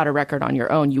put out a record on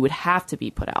your own. You would have to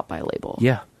be put out by a label.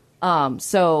 Yeah.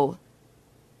 So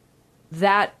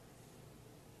that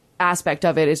aspect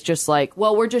of it is just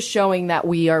we're just showing that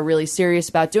we are really serious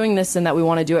about doing this and that we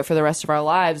want to do it for the rest of our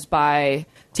lives by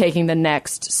taking the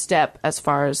next step as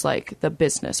far as the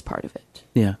business part of it.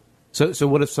 Yeah. So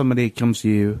what if somebody comes to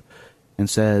you and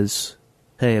says,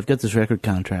 hey, I've got this record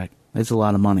contract. It's a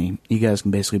lot of money. You guys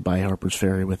can basically buy Harper's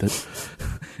Ferry with it.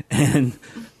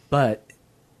 But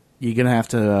you're going to have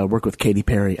to work with Katy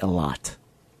Perry a lot.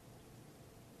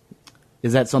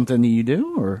 Is that something that you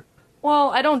do, or?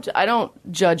 Well, I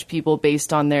don't judge people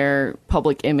based on their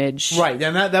public image. Right.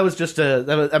 And that was just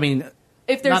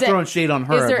if there's not throwing shade on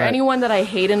her. Is there anyone that I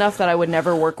hate enough that I would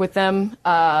never work with them?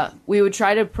 We would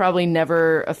try to probably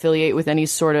never affiliate with any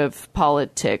sort of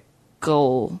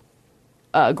political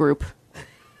group.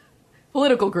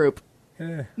 Political group.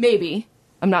 Maybe.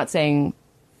 I'm not saying...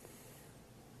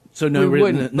 So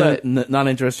not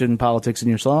interested in politics in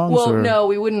your songs? Well, or? No,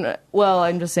 we wouldn't... Well,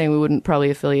 I'm just saying we wouldn't probably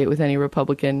affiliate with any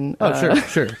Republican...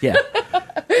 Sure, yeah.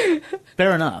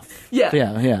 Fair enough.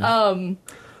 Yeah.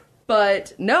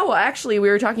 But no, actually, we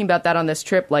were talking about that on this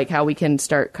trip, how we can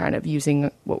start kind of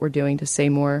using what we're doing to say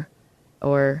more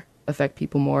or affect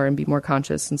people more and be more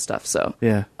conscious and stuff. So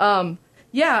yeah,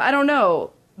 I don't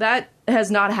know. That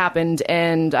has not happened,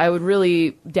 and I would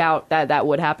really doubt that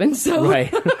would happen. So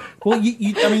right. Well,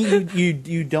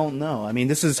 you don't know. I mean,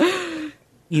 this is,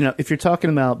 if you're talking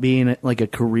about being a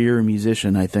career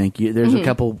musician, I think there's a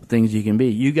couple things you can be.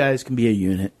 You guys can be a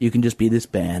unit. You can just be this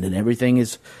band, and everything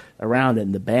is around it,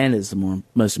 and the band is the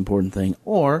most important thing.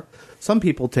 Or some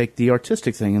people take the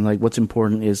artistic thing and what's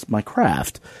important is my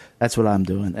craft. That's what I'm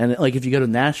doing. And if you go to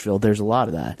Nashville, there's a lot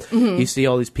of that. You see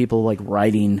all these people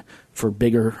writing for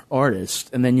bigger artists,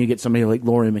 and then you get somebody like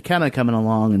Laurie McKenna coming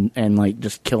along and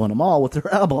just killing them all with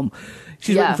her album.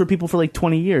 She's written for people for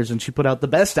 20 years, and she put out the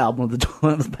best album of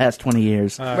the past 20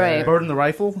 years. Right. Bird and the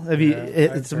Rifle.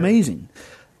 It's amazing.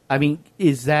 I mean,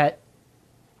 is that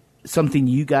something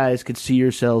you guys could see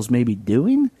yourselves maybe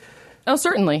doing? Oh,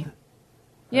 certainly.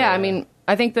 Yeah, I mean,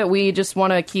 I think that we just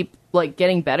want to keep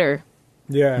getting better.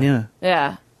 Yeah.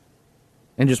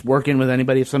 And just working with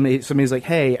anybody. If somebody's like,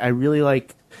 hey, I really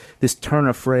like this turn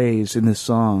of phrase in this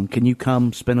song. Can you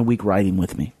come spend a week writing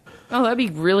with me? Oh, that'd be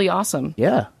really awesome.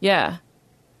 Yeah. Yeah.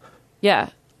 Yeah.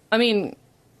 I mean,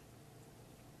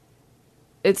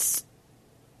 it's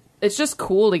just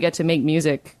cool to get to make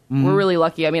music. We're really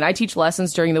lucky. I mean, I teach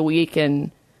lessons during the week,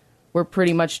 and we're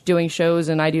pretty much doing shows,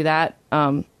 and I do that.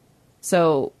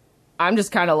 So I'm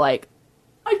just kind of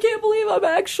I can't believe I'm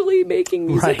actually making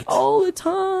music Right. all the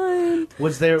time.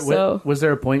 Was there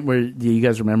a point where do you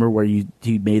guys remember where you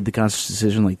made the conscious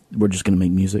decision like we're just going to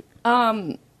make music?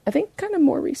 I think kind of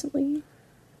more recently.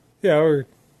 Yeah,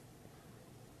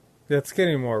 it's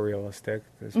getting more realistic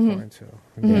at this point. So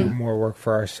we do more work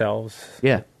for ourselves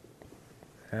Yeah.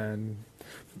 and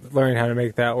learning how to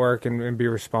make that work and be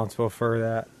responsible for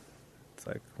that. It's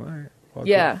like, all right. Well,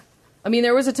 Yeah. I mean,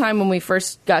 there was a time when we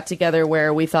first got together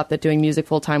where we thought that doing music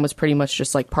full time was pretty much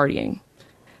just like partying.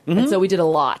 And so we did a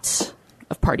lot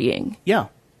of partying. Yeah.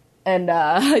 And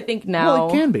I think now... Well,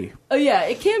 it can be. Oh, yeah,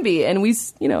 it can be. And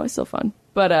it's still fun.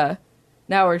 But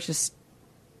now we're just,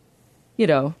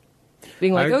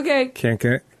 being like, okay. Can't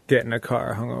get in a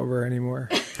car hungover anymore.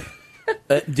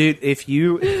 Dude, if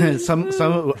you some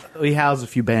we house a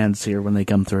few bands here when they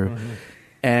come through,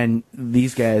 and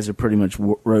these guys are pretty much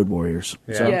road warriors.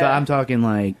 Yeah. So Yeah. I'm talking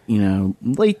like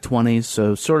late 20s,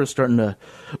 so sort of starting to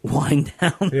wind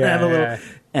down that a little, Yeah.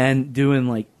 and doing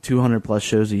like 200 plus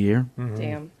shows a year,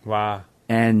 Damn. Wow.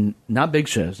 and not big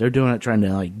shows. They're doing it trying to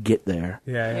like get there.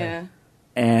 Yeah. Yeah.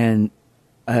 And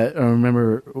I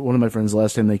remember one of my friends, the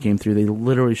last time they came through, they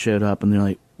literally showed up and they're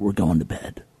like, "We're going to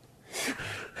bed."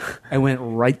 I went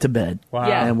right to bed. Wow.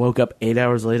 Yeah. And woke up 8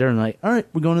 hours later and like, all right,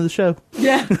 we're going to the show.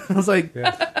 Yeah. I was like,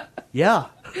 yeah.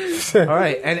 All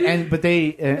right. But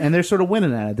they're sort of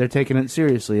winning at it. They're taking it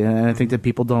seriously. And I think that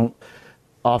people don't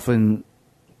often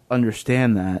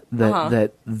understand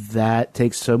that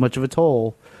takes so much of a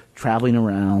toll traveling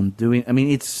around doing, I mean,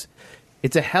 it's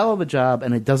a hell of a job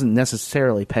and it doesn't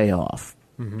necessarily pay off.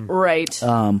 Right.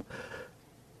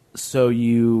 So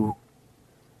you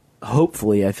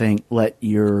hopefully, I think, let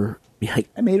your be like,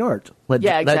 I made art. Let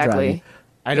Yeah, that drive exactly.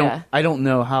 you. Yeah. I don't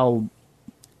know how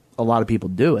a lot of people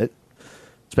do it,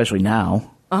 especially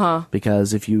now.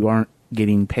 Because if you aren't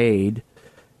getting paid,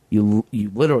 you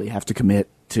literally have to commit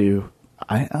to.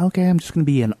 I'm just going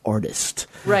to be an artist.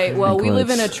 Right. Well, we live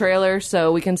in a Quotes. trailer,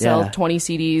 so we can sell Yeah. 20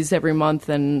 CDs every month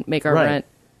and make our Right. rent.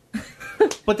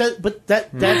 But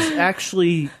that's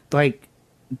actually like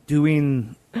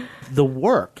doing the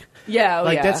work. Yeah.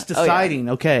 Like that's deciding,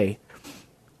 okay,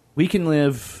 we can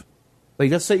live, like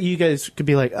let's say you guys could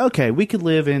be like, okay, we could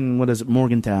live in, what is it,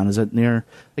 Morgantown, is it near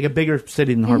like a bigger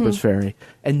city than Harper's Ferry,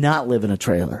 and not live in a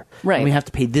trailer. Right. And we have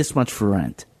to pay this much for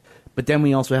rent. But then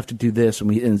we also have to do this,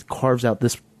 and it carves out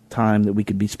this time that we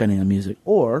could be spending on music.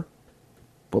 Or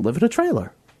we'll live in a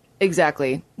trailer.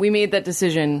 Exactly. We made that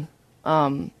decision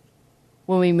when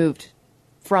we moved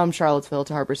from Charlottesville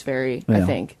to Harper's Ferry, I Yeah.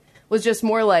 think. Was just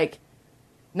more like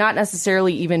not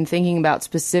necessarily even thinking about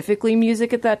specifically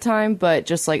music at that time, but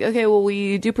just like, okay, well,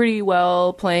 we do pretty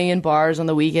well playing in bars on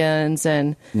the weekends,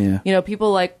 and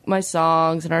people like my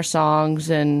songs and our songs,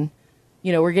 and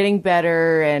we're getting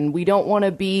better, and we don't want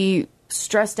to be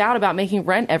stressed out about making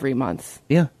rent every month.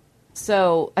 Yeah.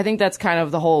 So I think that's kind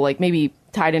of the whole, like, maybe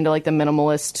tied into like the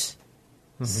minimalist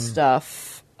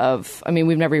stuff of, I mean,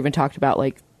 we've never even talked about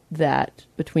like that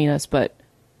between us, but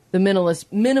the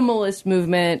minimalist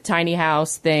movement, tiny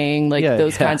house thing, like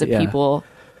those kinds of people.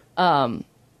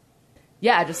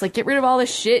 Just like get rid of all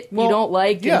this shit you don't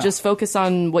like and just focus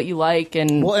on what you like.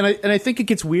 And Well, and I think it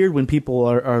gets weird when people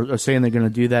are saying they're going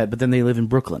to do that, but then they live in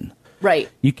Brooklyn. right.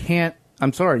 You can't.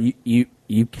 I'm sorry.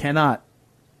 You cannot.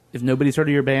 If nobody's heard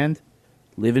of your band,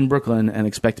 live in Brooklyn and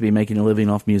expect to be making a living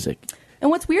off music. And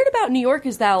what's weird about New York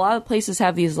is that a lot of places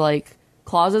have these like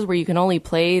clauses where you can only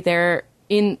play there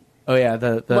in Oh yeah,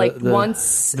 the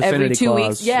once vicinity every 2 clause.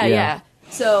 weeks. Yeah.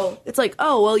 So it's like,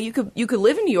 oh well, you could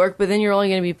live in New York, but then you're only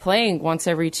going to be playing once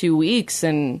every 2 weeks,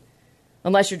 and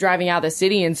unless you're driving out of the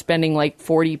city and spending like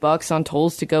 $40 on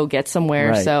tolls to go get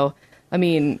somewhere. Right. So I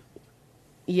mean,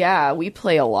 yeah, we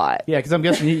play a lot. Yeah, because I'm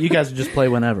guessing you guys would just play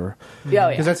whenever. Yeah,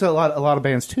 Because that's a lot of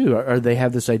bands too. Or they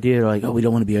have this idea like, oh, we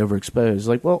don't want to be overexposed.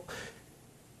 Like, well,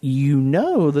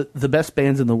 that the best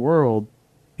bands in the world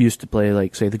used to play,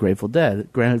 like, say, the Grateful Dead.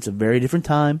 Granted, it's a very different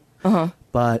time,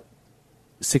 but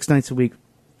 6 nights a week,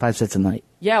 5 sets a night.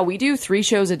 Yeah, we do 3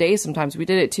 shows a day sometimes. We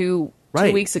did it two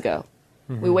Right. weeks ago.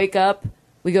 We wake up,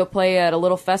 we go play at a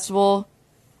little festival,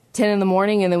 10 in the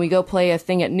morning, and then we go play a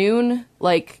thing at noon,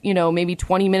 like, maybe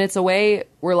 20 minutes away.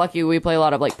 We're lucky we play a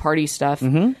lot of, like, party stuff.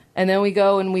 And then we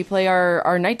go and we play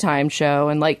our nighttime show.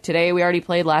 And, like, today we already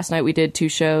played. Last night we did 2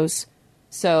 shows.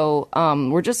 So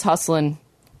we're just hustling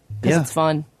because Yeah. it's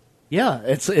fun. Yeah,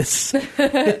 it's it's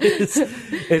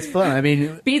fun. I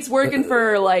mean, Beats working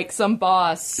for, like, some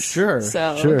boss. sure.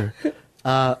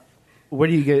 Where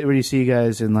do you see you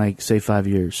guys in, like, say 5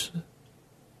 years?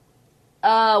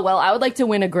 Well, I would like to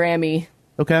win a Grammy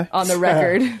Okay. on the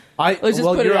record. Let's just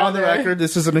put it you're out on the there. record.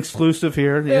 This is an exclusive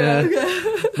here. Yeah.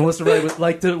 Melissa Wright would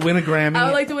like to win a Grammy. I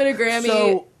would like to win a Grammy.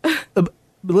 So,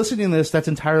 listening to this, that's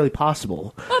entirely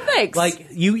possible. Oh, thanks. Like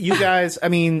you guys, I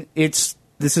mean, this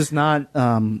is not,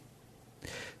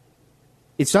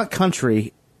 it's not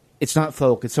country, it's not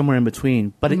folk, it's somewhere in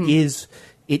between. But it is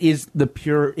the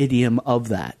pure idiom of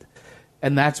that,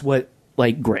 and that's what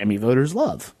like Grammy voters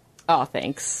love. Oh,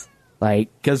 thanks. Like,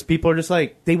 because people are just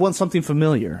like, they want something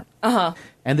familiar.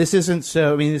 And this isn't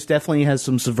so, I mean, this definitely has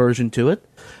some subversion to it,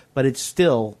 but it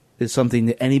still is something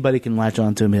that anybody can latch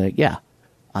onto and be like, yeah,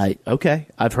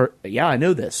 I've heard, yeah, I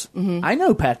know this. I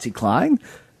know Patsy Cline,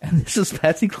 and this is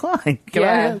Patsy Cline.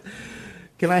 Can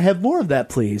I have more of that,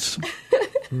 please?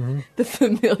 The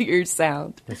familiar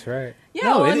sound. That's right. Yeah,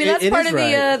 No, well, I mean, that's it part is of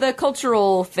right. the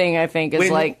cultural thing, I think, is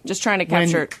like just trying to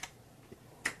capture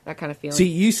that kind of feeling. See,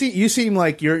 you seem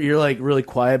like you're like really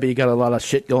quiet, but you got a lot of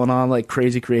shit going on, like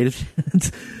crazy creative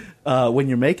shit, when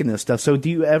you're making this stuff. So do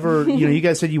you ever, you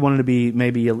guys said you wanted to be,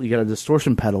 maybe you got a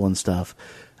distortion pedal and stuff.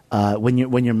 When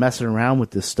you're messing around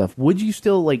with this stuff, would you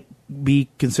still like be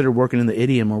considered working in the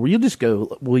idiom, or will you just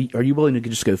go? Are you willing to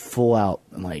just go full out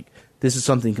and like this is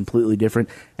something completely different?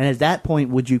 And at that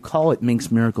point, would you call it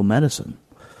Mink's Miracle Medicine?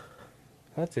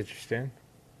 That's interesting.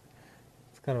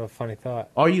 It's kind of a funny thought.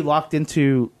 Are you locked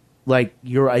into like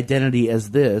your identity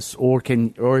as this, or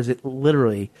is it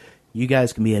literally you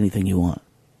guys can be anything you want?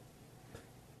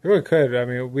 It really could. I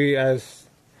mean, we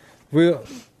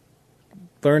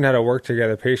learned how to work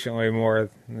together patiently more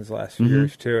in these last few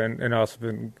years too, and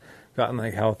also gotten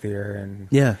like healthier and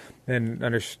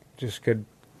just could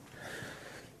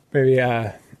maybe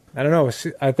I don't know.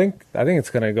 I think it's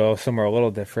gonna go somewhere a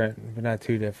little different, but not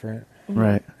too different.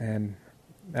 Right. And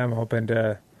I'm hoping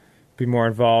to be more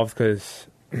involved because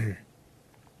I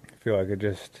feel like it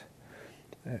just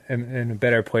in a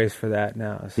better place for that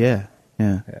now. So, Yeah.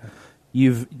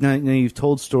 You've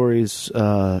told stories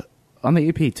on the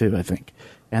EP too, I think,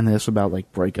 and this about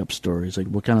like breakup stories. Like,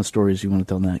 what kind of stories do you want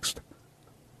to tell next?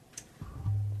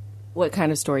 What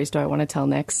kind of stories do I want to tell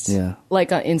next? Yeah,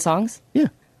 like in songs. Yeah.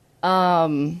 I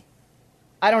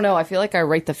don't know. I feel like I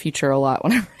write the future a lot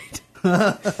when I write.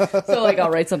 So like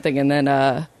I'll write something and then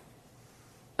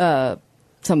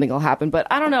something will happen. But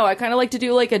I don't know. I kind of like to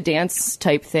do like a dance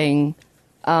type thing,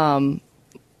 or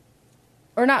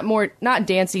not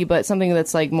dancey, but something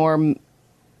that's like more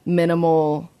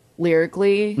minimal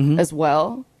lyrically as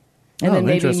well, and then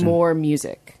maybe more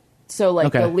music. So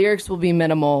like the lyrics will be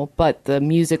minimal, but the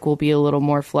music will be a little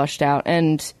more flushed out.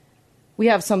 And we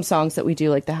have some songs that we do,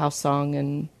 like the house song,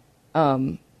 and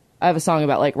I have a song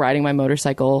about like riding my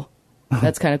motorcycle.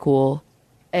 That's kind of cool.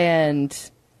 And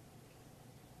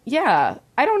yeah,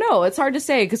 I don't know. It's hard to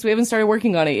say because we haven't started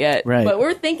working on it yet. Right. But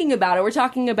we're thinking about it. We're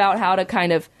talking about how to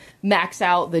kind of max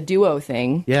out the duo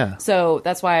thing. Yeah. So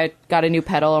that's why I got a new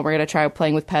pedal, and we're going to try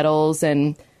playing with pedals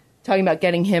and talking about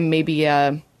getting him maybe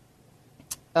a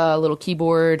little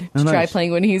keyboard to try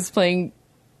playing when he's playing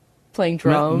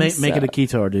drums. Make it a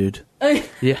guitar, dude.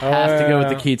 You have to go with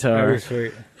the guitar. Very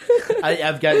sweet.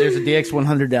 There's a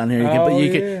DX100 down here.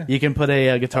 You can put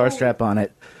a guitar strap on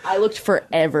it. I looked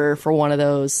forever for one of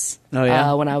those. Oh,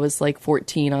 yeah? When I was like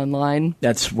 14 online.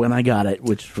 That's when I got it,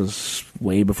 which was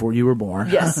way before you were born.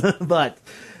 Yes. But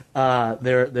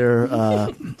they're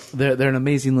an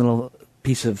amazing little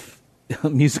piece of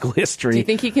musical history. Do you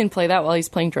think he can play that while he's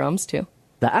playing drums too?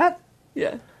 That?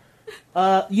 Yeah.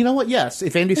 You know what? Yes.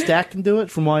 If Andy Stack can do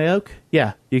it from Wye Oak,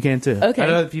 yeah, you can too. Okay. I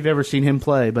don't know if you've ever seen him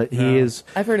play, but he is.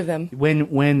 I've heard of him.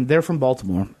 When they're from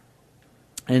Baltimore,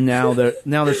 and now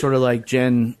they're sort of like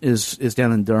Jen is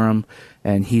down in Durham,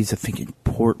 and he's I think in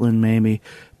Portland maybe.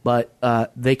 But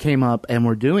they came up and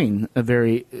were doing a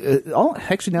very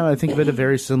actually now that I think of it, a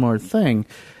very similar thing.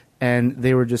 And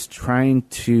they were just trying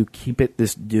to keep it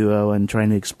this duo and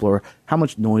trying to explore how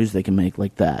much noise they can make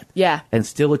like that. Yeah. And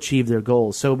still achieve their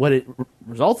goals. So what it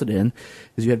resulted in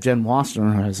is you have Jen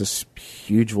Wassenaar, who has this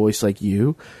huge voice like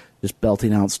you, just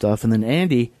belting out stuff. And then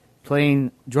Andy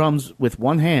playing drums with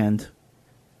one hand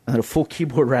and a full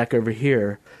keyboard rack over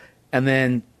here. And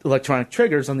then electronic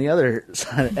triggers on the other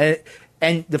side.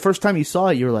 And the first time you saw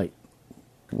it, you were like,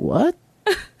 what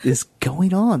is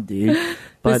going on, dude?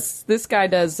 But this guy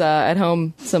does at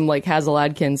home some like Hazel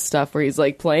Adkins stuff where he's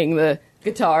like playing the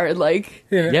guitar and like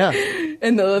yeah,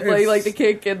 and they'll play like the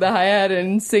kick and the hi-hat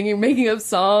and singing, making up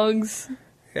songs.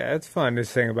 Yeah, it's fun to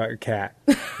sing about your cat.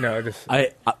 No, just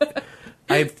I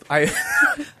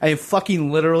am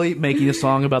fucking literally making a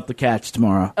song about the cats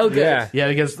tomorrow. Oh, good. Yeah,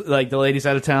 because like the lady's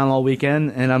out of town all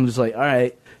weekend, and I'm just like, all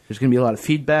right. There's going to be a lot of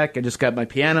feedback. I just got my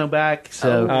piano back,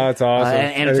 so that's awesome.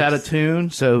 And it's out of tune,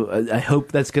 so I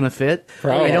hope that's going to fit.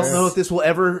 Probably. I don't know if this will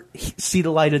ever see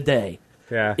the light of day,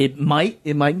 Yeah. It might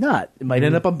not. It might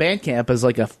end up on Bandcamp as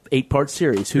like a 8-part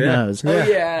series. Who knows? Oh,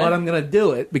 yeah. But I'm gonna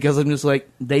do it because I'm just like,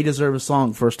 they deserve a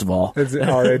song first of all. That's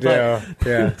all they do.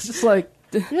 Yeah. It's just like,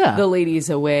 yeah, The Ladies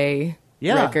Away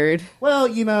record. Well,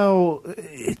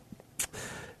 it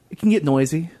can get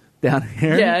noisy down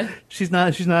here. Yeah. She's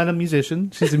not a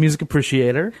musician. She's a music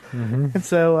appreciator. And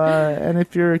so, and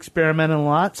if you're experimenting a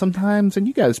lot, sometimes, and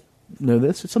you guys know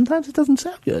this, sometimes it doesn't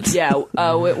sound good. Yeah,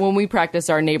 when we practice,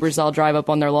 our neighbors all drive up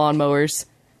on their lawnmowers.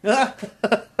 Nice.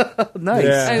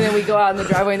 Yeah. And then we go out in the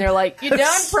driveway and they're like, "You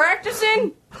done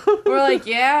practicing?" We're like,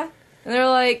 "Yeah." And they're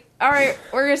like, "All right,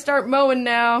 we're going to start mowing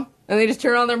now." And they just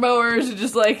turn on their mowers and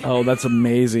just like... Oh, that's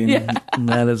amazing. Yeah.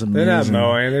 That is amazing. They're not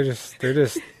mowing. They're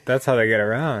just. That's how they get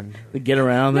around. They get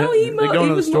around. No, They're going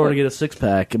to the store to get a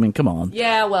 6-pack. I mean, come on.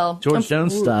 Yeah, well... George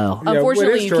Jones style.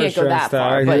 Unfortunately, Yeah, you can't go that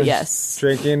far, but yes.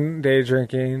 Drinking, day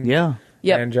drinking. Yeah.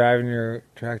 Yep. And driving your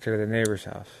tractor to the neighbor's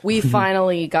house. We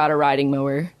finally got a riding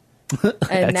mower.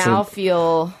 And now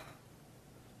feel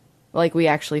like we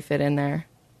actually fit in there.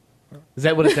 Is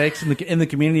that what it takes in the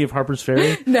community of Harper's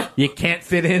Ferry? No. You can't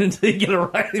fit in until you get a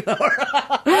riding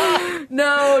mower.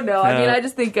 No. I mean, I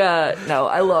just think, no,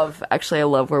 I love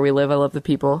where we live. I love the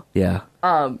people. Yeah.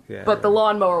 Yeah. But the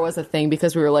lawnmower was a thing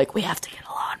because we were like, we have to get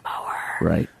a lawnmower.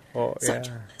 Right. Well, yeah.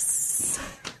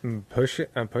 Push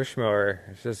mower.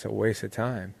 It's just a waste of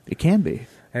time. It can be.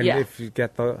 And Yeah. if you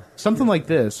get Something like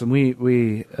this, and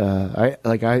we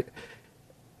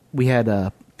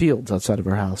had fields outside of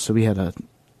our house, so we had a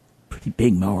pretty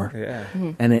big mower. Yeah.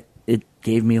 And it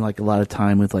gave me like a lot of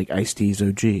time with like Ice-T's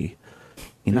OG. You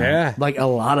know, Yeah. like a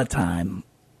lot of time.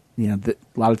 You know,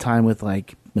 a lot of time with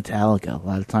like Metallica, a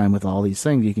lot of time with all these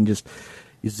things. You can just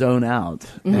zone out,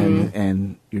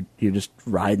 and you're just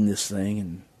riding this thing,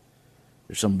 and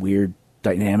there's some weird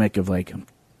dynamic of like, I'm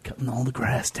cutting all the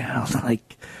grass down.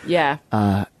 Like, Yeah.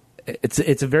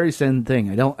 it's a very zen thing.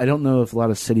 I don't know if a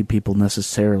lot of city people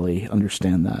necessarily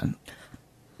understand that.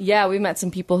 Yeah, we met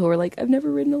some people who were like, I've never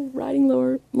ridden a riding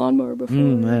lawnmower before.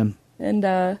 Man.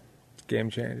 And game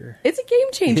changer. it's a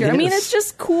game changer. It I mean, is. it's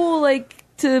just cool, like,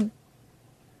 to...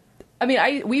 I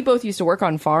mean, we both used to work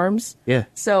on farms. Yeah.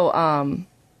 So,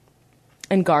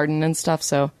 and garden and stuff,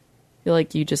 so I feel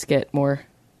like you just get more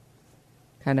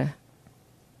kind of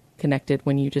connected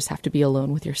when you just have to be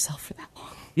alone with yourself for that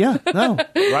long. Yeah, no,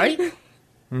 right?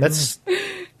 It's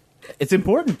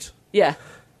important, Yeah.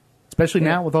 especially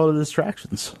now with all the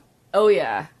distractions. Oh,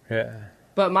 yeah. Yeah.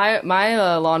 But my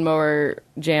lawnmower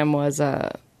jam was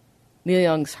Neil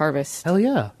Young's Harvest. Hell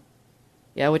yeah.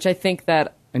 Yeah, which I think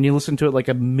that And you listen to it like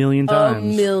a million times.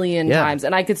 a million Yeah. times,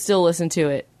 and I could still listen to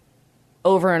it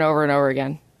over and over and over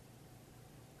again.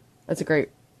 That's a great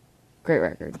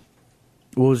record.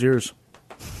 What was yours?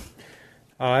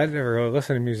 Oh, I never really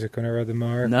listened to music when I rode the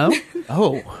mower. No?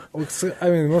 Oh. I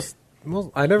mean, most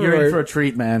I never. You're really, in for a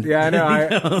treat, man. Yeah, I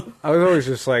know. I was always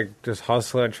just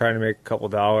hustling, trying to make a couple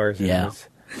dollars. Yeah.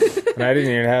 And I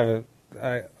didn't even have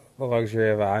the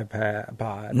luxury of an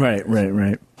iPod.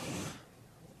 Right.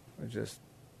 I just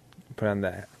put on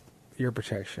that ear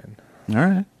protection All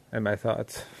right. and my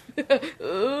thoughts.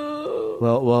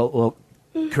 Well,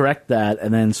 correct that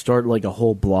and then start like a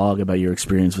whole blog about your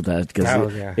experience with that because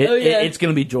it's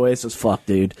going to be joyous as fuck,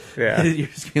 dude. Yeah. You're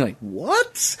just going to be like,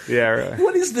 what? Yeah, really.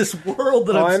 What is this world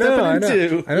that I'm stepping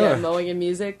into? I know. Yeah, mowing and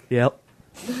music. Yep.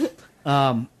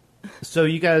 So are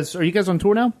you guys on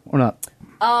tour now or not?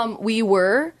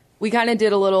 We kind of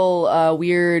did a little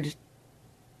weird,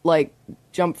 like,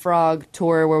 Jump Frog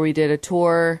tour where we did a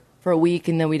tour for a week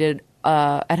and then we did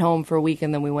at home for a week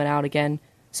and then we went out again.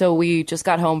 So we just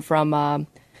got home from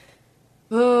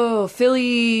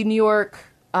Philly, New York.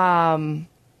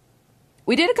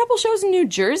 We did a couple shows in New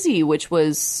Jersey, which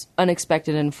was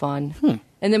unexpected and fun.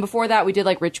 And then before that, we did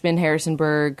like Richmond,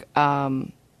 Harrisonburg,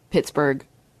 Pittsburgh.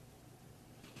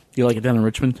 You like it down in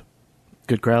Richmond?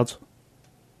 Good crowds?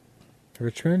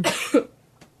 Richmond?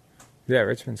 Yeah,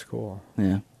 Richmond's cool.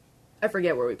 Yeah. I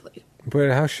forget where we played. We put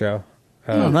a house show.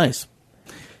 Oh, nice.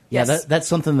 Yeah, Yes. that's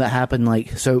something that happened.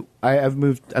 Like, so I've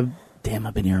moved. I've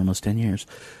been here almost 10 years.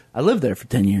 I lived there for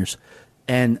 10 years,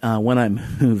 and when I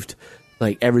moved,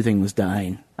 like everything was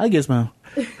dying. Hi, Gizmo.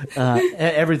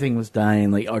 Everything was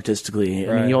dying, like artistically.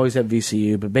 I mean, you always have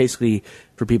VCU, but basically,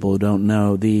 for people who don't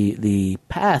know, the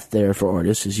path there for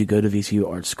artists is you go to VCU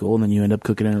art school, and then you end up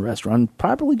cooking in a restaurant,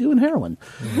 probably doing heroin.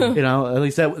 You know, at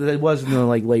least that was in the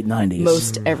like late 90s.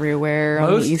 Most everywhere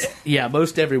on the East. Yeah,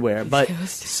 most everywhere. But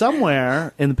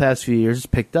somewhere in the past few years, it's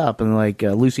picked up. And like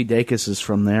Lucy Dacus is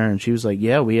from there, and she was like,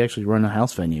 "Yeah, we actually run a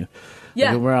house venue.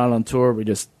 Yeah. Like, we're out on tour. We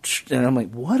just..." And I'm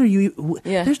like, "What are you?"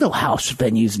 Yeah. There's no house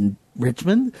venues in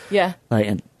Richmond. Yeah. Like,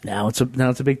 and now it's a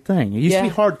big thing. It used to be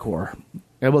hardcore.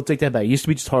 I will take that back. It used to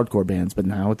be just hardcore bands, but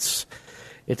now it's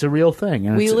a real thing.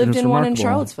 And we lived in remarkable. one in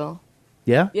Charlottesville.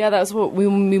 Yeah? Yeah, that was what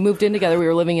when we moved in together. We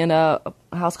were living in a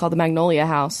house called the Magnolia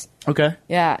House. Okay.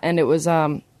 Yeah, and it was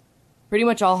pretty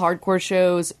much all hardcore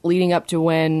shows leading up to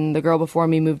when the girl before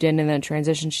me moved in and then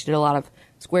transitioned. She did a lot of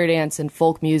square dance and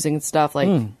folk music and stuff.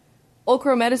 Like Old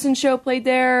Crow Medicine Show played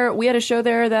there. We had a show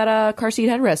there that Car Seat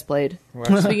Headrest played.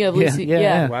 Speaking of Lucy,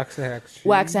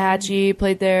 Waxahachie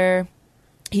played there.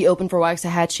 He opened for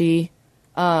Waxahachie.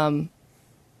 I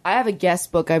have a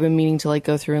guest book I've been meaning to like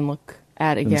go through and look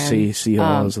at again. And see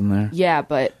all those in there. Yeah,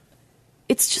 but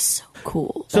it's just so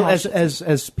cool. So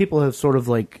as people have sort of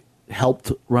like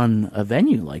helped run a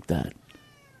venue like that,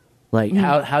 like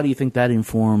how do you think that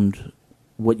informed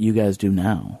what you guys do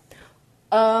now?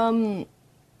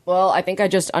 Well, I think I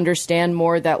just understand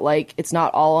more that like it's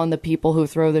not all on the people who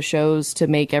throw the shows to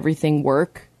make everything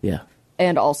work. Yeah.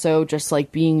 And also just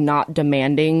like being not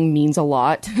demanding means a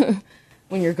lot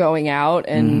when you're going out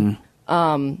and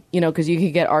you know, because you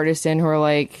could get artists in who are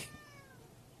like,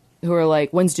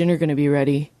 when's dinner going to be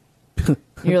ready?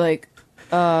 You're like,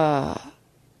 I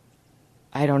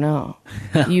don't know.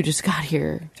 You just got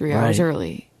here 3 hours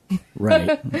early.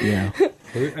 Right. Yeah.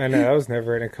 I know that was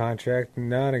never in a contract,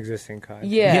 non-existing contract.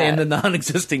 Yeah, in the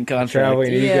non-existing contract.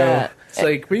 Traveling ego. It's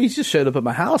like, well, you just showed up at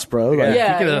my house, bro. Like,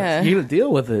 you gotta deal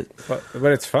with it.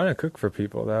 But it's fun to cook for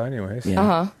people, though. Anyways,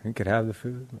 you could have the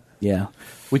food. Yeah,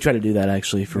 we try to do that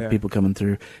actually for people coming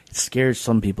through. It scares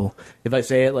some people. If I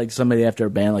say it like somebody after a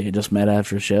band, like I just met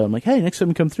after a show, I'm like, hey, next time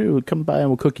you come through, come by and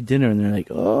we'll cook you dinner. And they're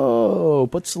like, oh,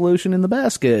 put solution in the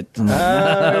basket.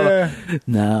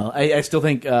 No, I still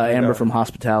think Amber from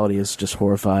Hospitality is just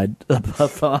horrified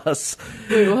of us.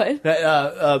 Wait,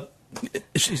 what?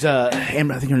 She's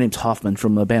Amber, I think her name's Hoffman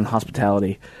from the band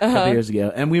Hospitality a couple years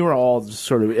ago, and we were all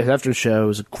sort of after the show. It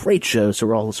was a great show, so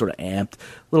we're all sort of amped, a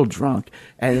little drunk,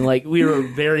 and like we were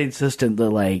very insistent that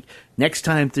like next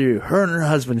time through, her and her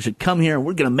husband should come here, and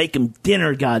we're gonna make them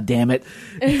dinner. God damn it!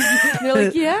 You're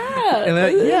like, yeah,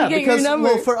 and because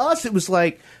well, for us it was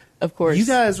like, of course, you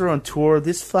guys are on tour.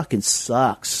 This fucking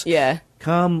sucks. Yeah.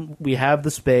 Come, we have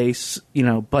the space, you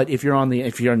know. But if you're on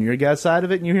your guys' side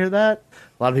of it and you hear that,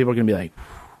 a lot of people are going to be like,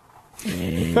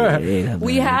 hey,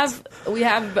 we have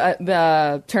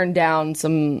turned down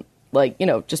some, like, you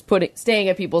know, just staying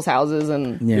at people's houses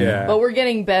and but we're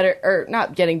getting better, or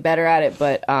not getting better at it,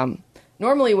 but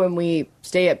normally when we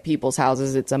stay at people's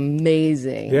houses, it's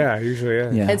amazing. Yeah,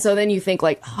 usually yeah. And so then you think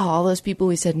like, oh, all those people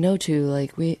we said no to,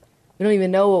 like we don't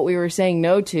even know what we were saying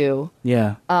no to.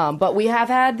 Yeah. But we have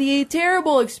had the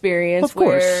terrible experience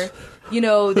where, you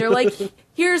know, they're like,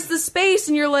 here's the space,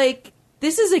 and you're like,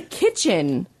 this is a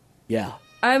kitchen. Yeah.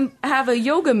 I have a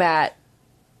yoga mat,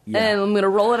 and I'm going to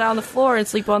roll it out on the floor and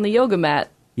sleep on the yoga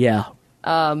mat. Yeah.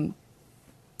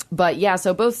 But yeah,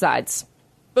 so both sides.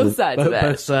 Both sides of that.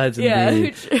 Both sides.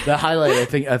 Yeah. The highlight,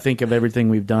 I think, of everything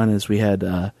we've done is we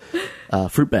had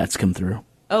Fruit Bats come through.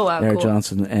 Oh, wow, Eric cool.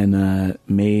 Johnson, and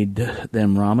made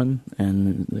them ramen,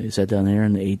 and they sat down there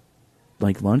and ate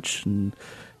like lunch and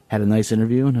had a nice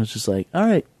interview, and I was just like, all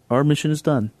right, our mission is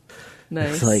done.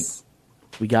 Nice. It's like,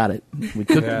 we got it. We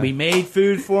cooked, we made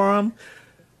food for them.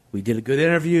 We did a good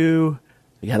interview.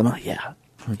 We got them out. Yeah.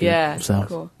 Yeah. So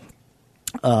cool.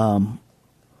 Well,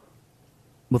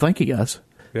 thank you guys.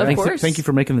 Yeah. Of course. Thank you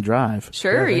for making the drive.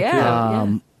 Sure.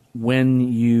 Yeah.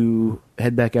 When you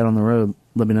head back out on the road,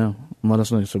 let me know. Let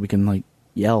us know so we can like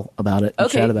yell about it and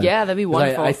chat about it. Yeah, that'd be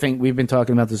wonderful. I think we've been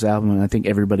talking about this album, and I think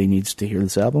everybody needs to hear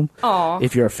this album. Aw.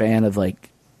 If you're a fan of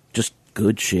like just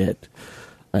good shit,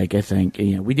 like I think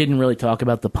we didn't really talk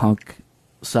about the punk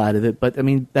side of it, but I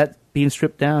mean that being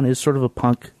stripped down is sort of a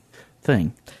punk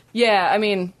thing. Yeah, I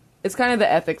mean it's kind of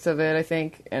the ethics of it, I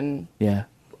think, and we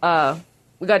got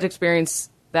to experience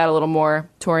that a little more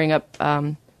touring up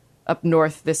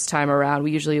north this time around. We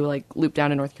usually like loop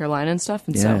down to North Carolina and stuff,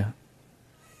 and so.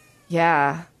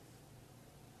 Yeah,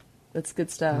 that's good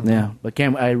stuff. Yeah, but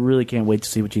I really can't wait to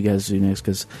see what you guys do next,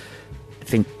 because I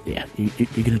think, you're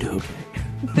going to do okay.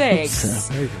 Thanks.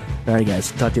 So, all right,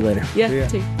 guys. Talk to you later. Yeah,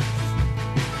 too.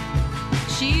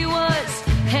 She was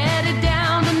headed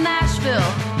down to Nashville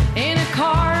in a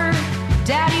car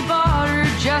Daddy bought her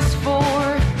just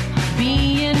for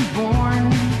being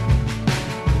born.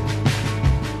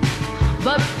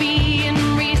 But being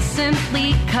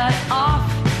recently cut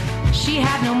off, she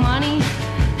had no money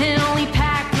and only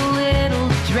packed a little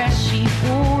dress she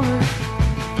wore.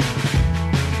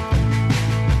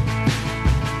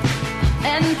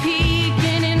 And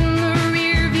peeking in the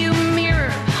rearview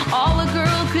mirror, all a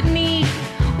girl could need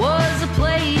was a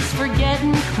place for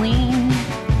getting clean.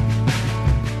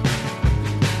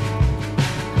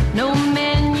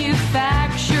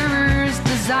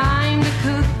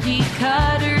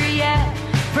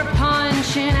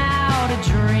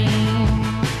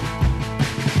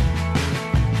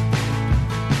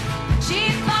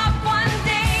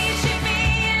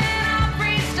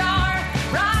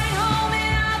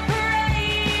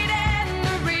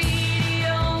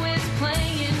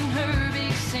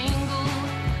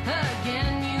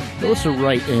 Melissa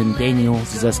Wright and Daniel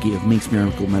Zazeski of Mink's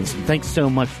Miracle Medicine. Thanks so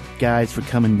much, guys, for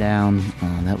coming down.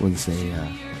 That was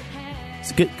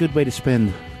it's a good way to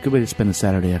spend a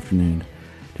Saturday afternoon,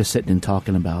 just sitting and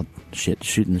talking about shit,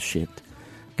 shooting the shit,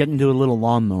 getting into a little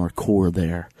lawnmower core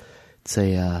there. It's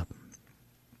a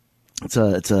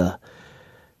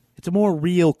more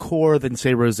real core than,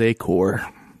 say, Rosé core.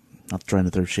 Not trying to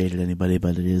throw shade at anybody,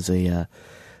 but it is a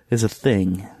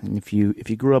thing. And if you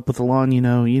grew up with a lawn, you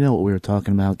know what we were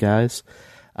talking about, guys.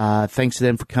 Thanks to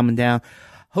them for coming down.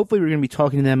 Hopefully we're going to be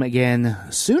talking to them again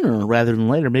sooner rather than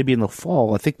later, maybe in the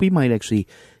fall. I think we might actually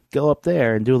go up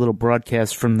there and do a little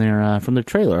broadcast from their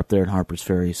trailer up there in Harper's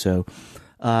Ferry. So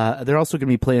they're also going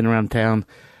to be playing around town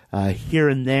here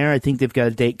and there. I think they've got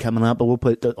a date coming up, but we'll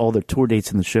put all their tour dates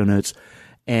in the show notes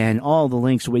and all the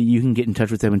links where you can get in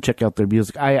touch with them and check out their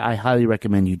music. I highly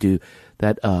recommend you do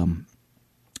that.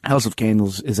 House of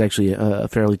Candles is actually a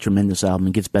fairly tremendous album.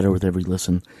 It gets better with every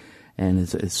listen, and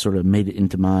it's sort of made it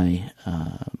into my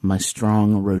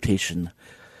strong rotation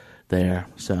there.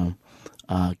 So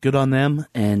good on them,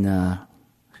 and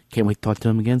can't wait to talk to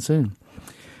them again soon.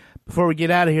 Before we get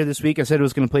out of here this week, I said I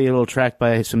was going to play a little track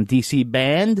by some DC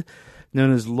band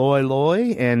known as Loi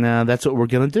Loi, and that's what we're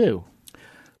going to do.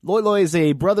 Loi Loi is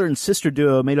a brother and sister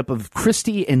duo made up of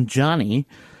Christy and Johnny.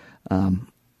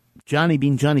 Johnny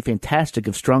being Johnny Fantastic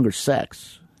of Stronger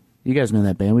Sex. You guys know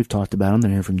that band. We've talked about them.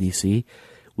 They're here from D.C.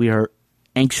 We are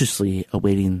anxiously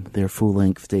awaiting their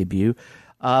full-length debut.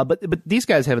 But these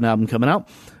guys have an album coming out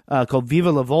called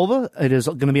Viva La Vulva. It is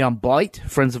going to be on Blight,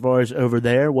 friends of ours over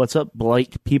there. What's up,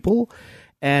 Blight people?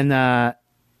 And,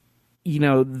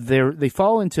 they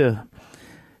fall into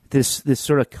this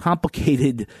sort of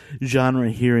complicated genre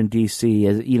here in D.C.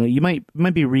 As you might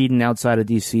be reading outside of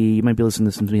D.C. You might be listening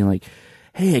to something like,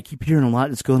 hey, I keep hearing a lot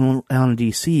that's going on in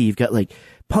D.C. You've got, like,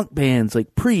 punk bands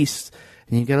like Priest,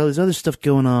 and you've got all this other stuff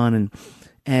going on.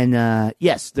 And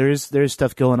yes, there is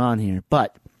stuff going on here.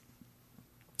 But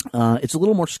it's a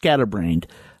little more scatterbrained,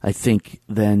 I think,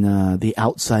 than the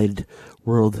outside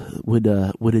world would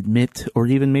admit, or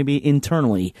even maybe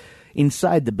internally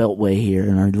inside the Beltway here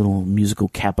in our little musical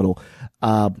capital.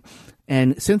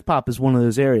 And synth pop is one of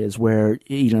those areas where,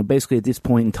 basically at this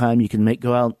point in time, you can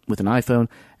go out with an iPhone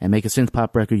and make a synth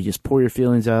pop record. You just pour your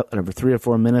feelings out over 3 or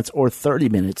 4 minutes or 30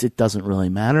 minutes. It doesn't really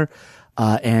matter.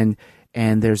 And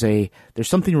there's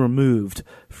something removed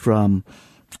from,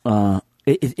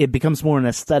 it becomes more an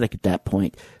aesthetic at that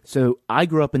point. So I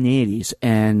grew up in the 80s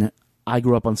and I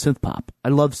grew up on synth pop. I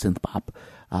love synth pop.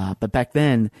 But back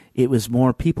then, it was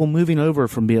more people moving over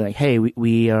from being like, hey,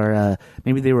 we are,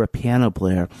 maybe they were a piano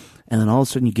player, and then all of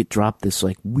a sudden you get dropped this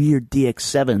like weird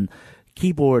DX7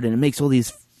 keyboard, and it makes all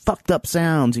these fucked up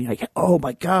sounds, and you're like, oh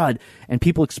my God. And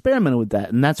people experimented with that,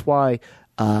 and that's why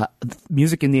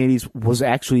music in the 80s was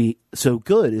actually so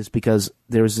good, is because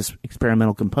there was this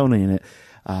experimental component in it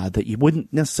that you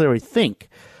wouldn't necessarily think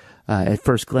at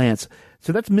first glance.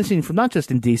 So that's missing from not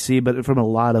just in DC, but from a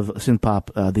lot of synth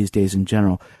pop these days in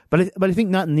general. But I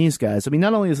think not in these guys. I mean,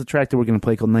 not only is the track that we're going to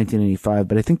play called 1985,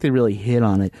 but I think they really hit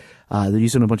on it. They're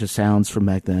using a bunch of sounds from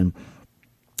back then,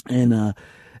 and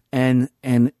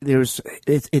there's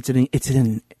it's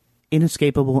an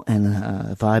inescapable and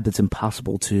a vibe that's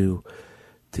impossible to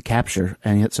capture,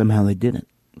 and yet somehow they didn't.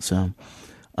 So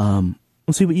we'll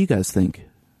see what you guys think.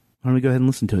 Why don't we go ahead and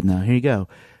listen to it now? Here you go.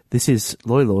 This is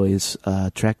Loi Loi's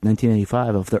track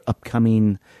 1985 of their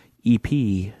upcoming EP,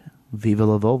 Viva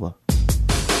La Vulva.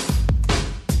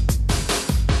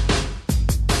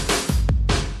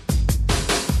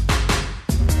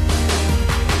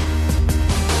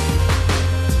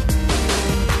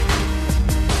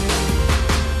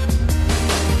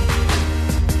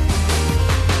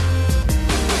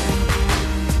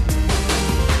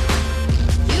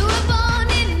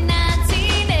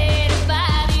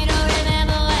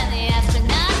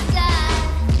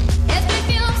 Yes,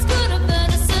 perfumes could have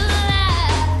burned us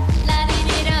alive, lighting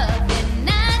it up.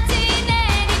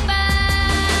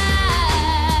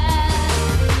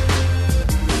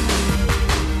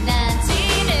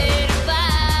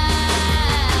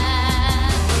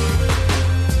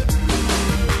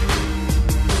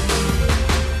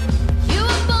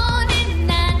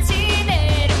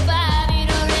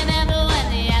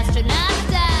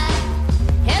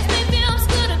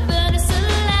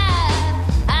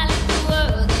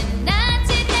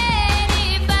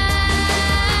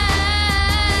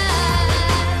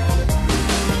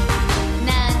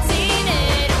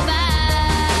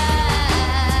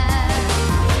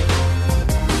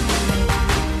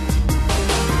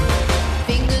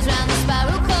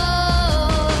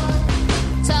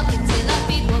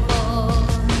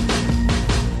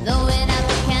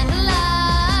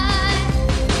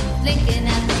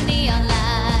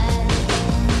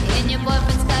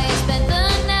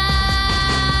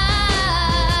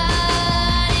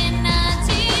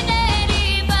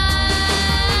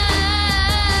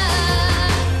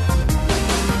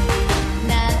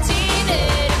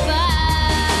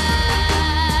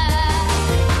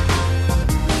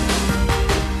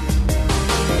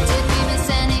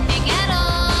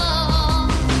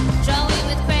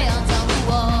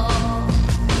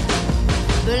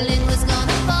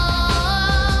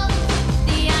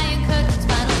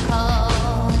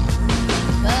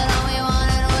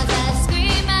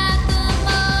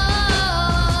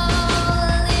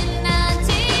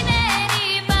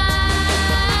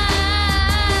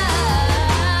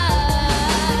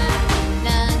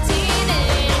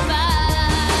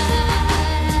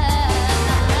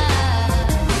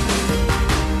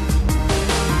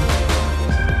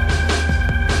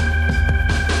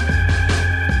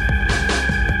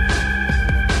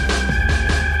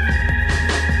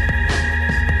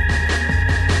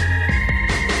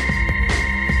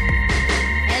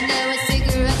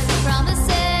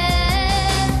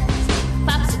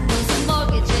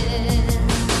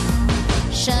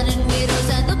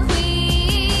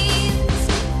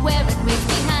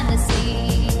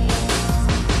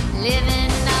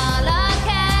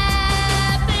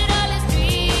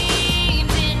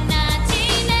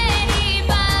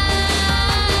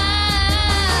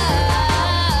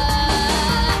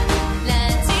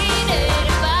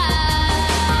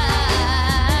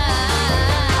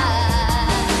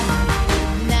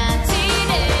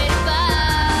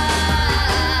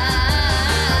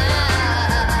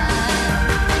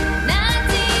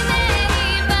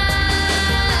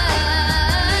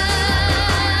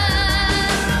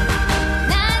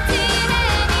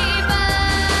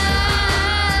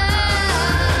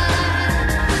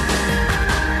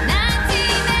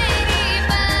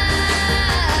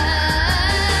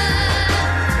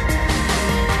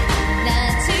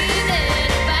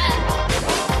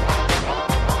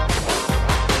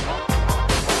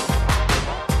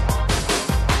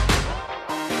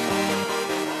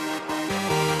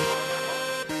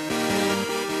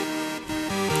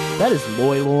 That is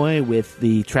Loi Loi with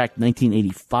the track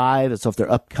 1985. It's off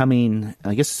their upcoming,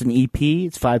 I guess it's an EP.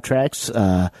 It's 5 tracks,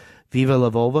 Viva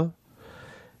La Volva.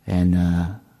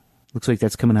 And looks like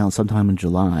that's coming out sometime in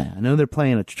July. I know they're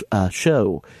playing a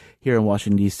show here in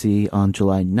Washington, D.C. on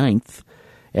July 9th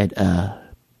at a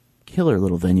killer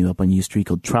little venue up on U Street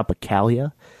called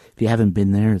Tropicalia. If you haven't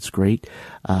been there, it's great.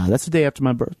 That's the day after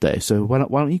my birthday. So why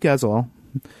don't you guys all,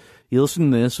 you listen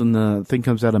to this when the thing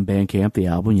comes out on Bandcamp, the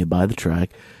album, you buy the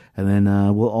track. And then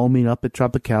we'll all meet up at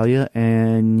Tropicalia,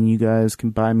 and you guys can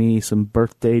buy me some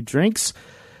birthday drinks,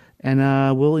 and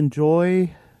we'll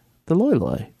enjoy the Loi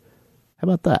Loi. How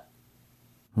about that?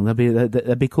 Well,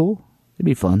 that'd be cool. It'd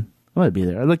be fun. I might be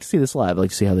there. I'd like to see this live. I'd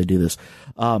like to see how they do this.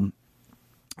 And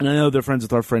I know they're friends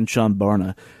with our friend Sean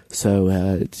Barna, so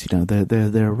it's,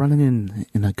 they're running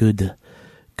in a good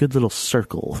little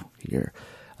circle here.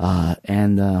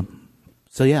 So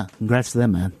yeah, congrats to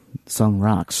them, man. The song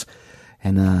rocks.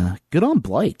 And good on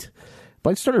Blight.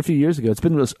 Blight started a few years ago. It's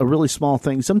been a really small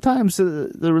thing. Sometimes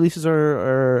the releases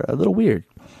are a little weird.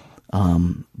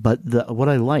 But what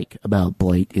I like about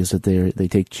Blight is that they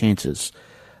take chances.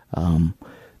 You'll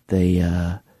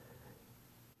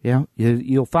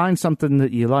find something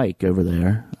that you like over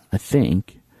there, I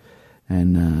think.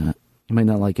 And you might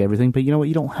not like everything, but you know what?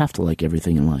 You don't have to like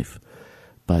everything in life.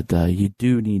 But you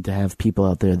do need to have people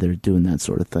out there that are doing that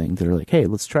sort of thing. That are like, hey,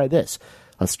 let's try this.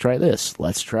 Let's try this.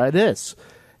 Let's try this.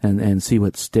 And see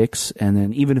what sticks. And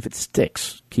then even if it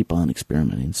sticks, keep on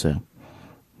experimenting. So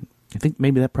I think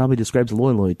maybe that probably describes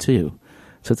Loi Loi too.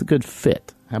 So it's a good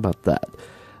fit. How about that?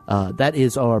 That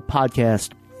is our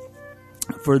podcast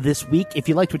for this week. If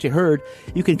you liked what you heard,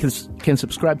 you can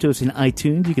subscribe to us in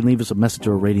iTunes. You can leave us a message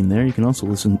or a rating there. You can also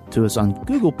listen to us on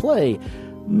Google Play,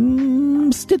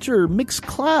 Stitcher,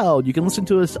 Mixcloud. You can listen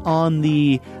to us on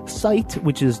the site,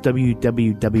 which is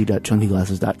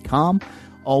www.chunkyglasses.com.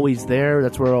 Always there.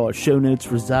 That's where all our show notes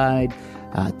reside.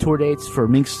 Tour dates for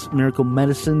Minx Miracle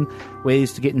Medicine,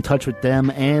 ways to get in touch with them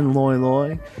and Loi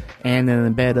Loi, and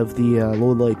an embed of the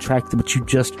Loi Loi track which you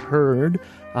just heard.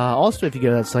 Also, if you go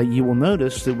to that site, you will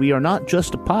notice that we are not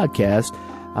just a podcast.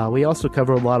 We also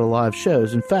cover a lot of live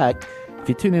shows. In fact, if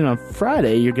you tune in on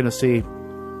Friday, you're going to see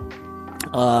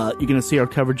our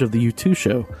coverage of the U2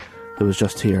 show that was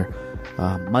just here.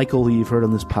 Michael, who you've heard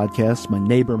on this podcast, my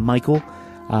neighbor Michael,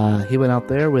 he went out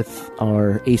there with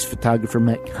our ace photographer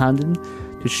Matt Condon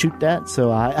to shoot that.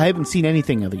 So I haven't seen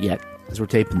anything of it yet as we're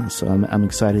taping this. So I'm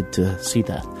excited to see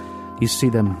that. Used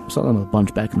to saw them a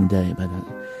bunch back in the day, but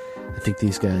I think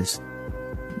these guys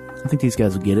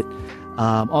will get it.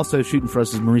 Also shooting for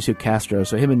us is Mauricio Castro.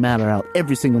 So him and Matt are out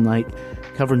every single night,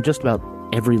 covering just about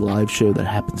every live show that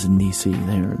happens in DC.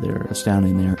 They're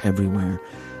astounding. They're everywhere.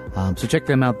 So check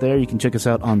them out there. You can check us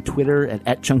out on Twitter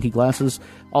at Chunky Glasses.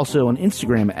 Also on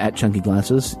Instagram at Chunky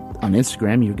Glasses. On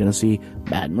Instagram, you're going to see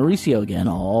Matt and Mauricio again.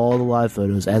 All the live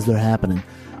photos as they're happening.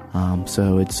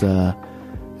 So it's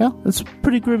it's a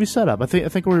pretty groovy setup. I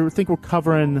think we're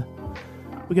covering.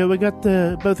 We got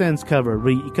the both ends covered.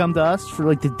 You come to us for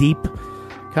like the deep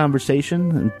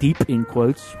conversation, and deep in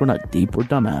quotes. We're not deep. We're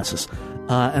dumbasses.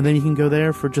 And then you can go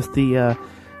there for just the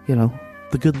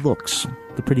the good looks,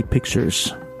 the pretty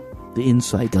pictures, the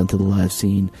insight onto the live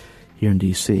scene here in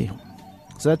DC.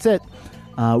 So that's it.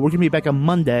 We're going to be back on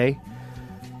Monday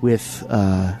with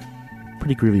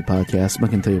pretty groovy podcast. I'm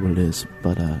not going to tell you what it is,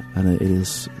 but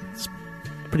it's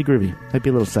pretty groovy. Might be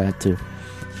a little sad too.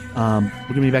 We're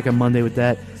going to be back on Monday with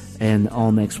that, and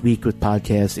all next week with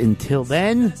podcasts. Until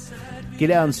then,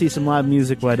 get out and see some live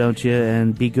music, why don't you?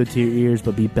 And be good to your ears,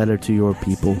 but be better to your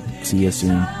people. See you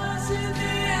soon.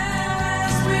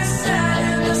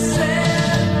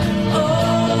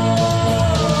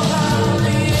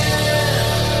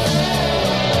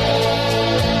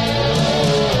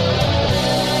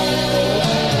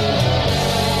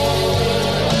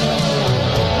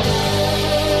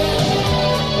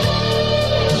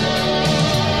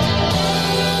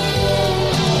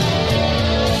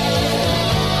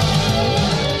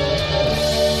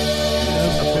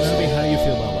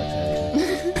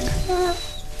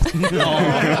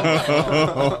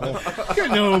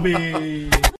 Kenobi.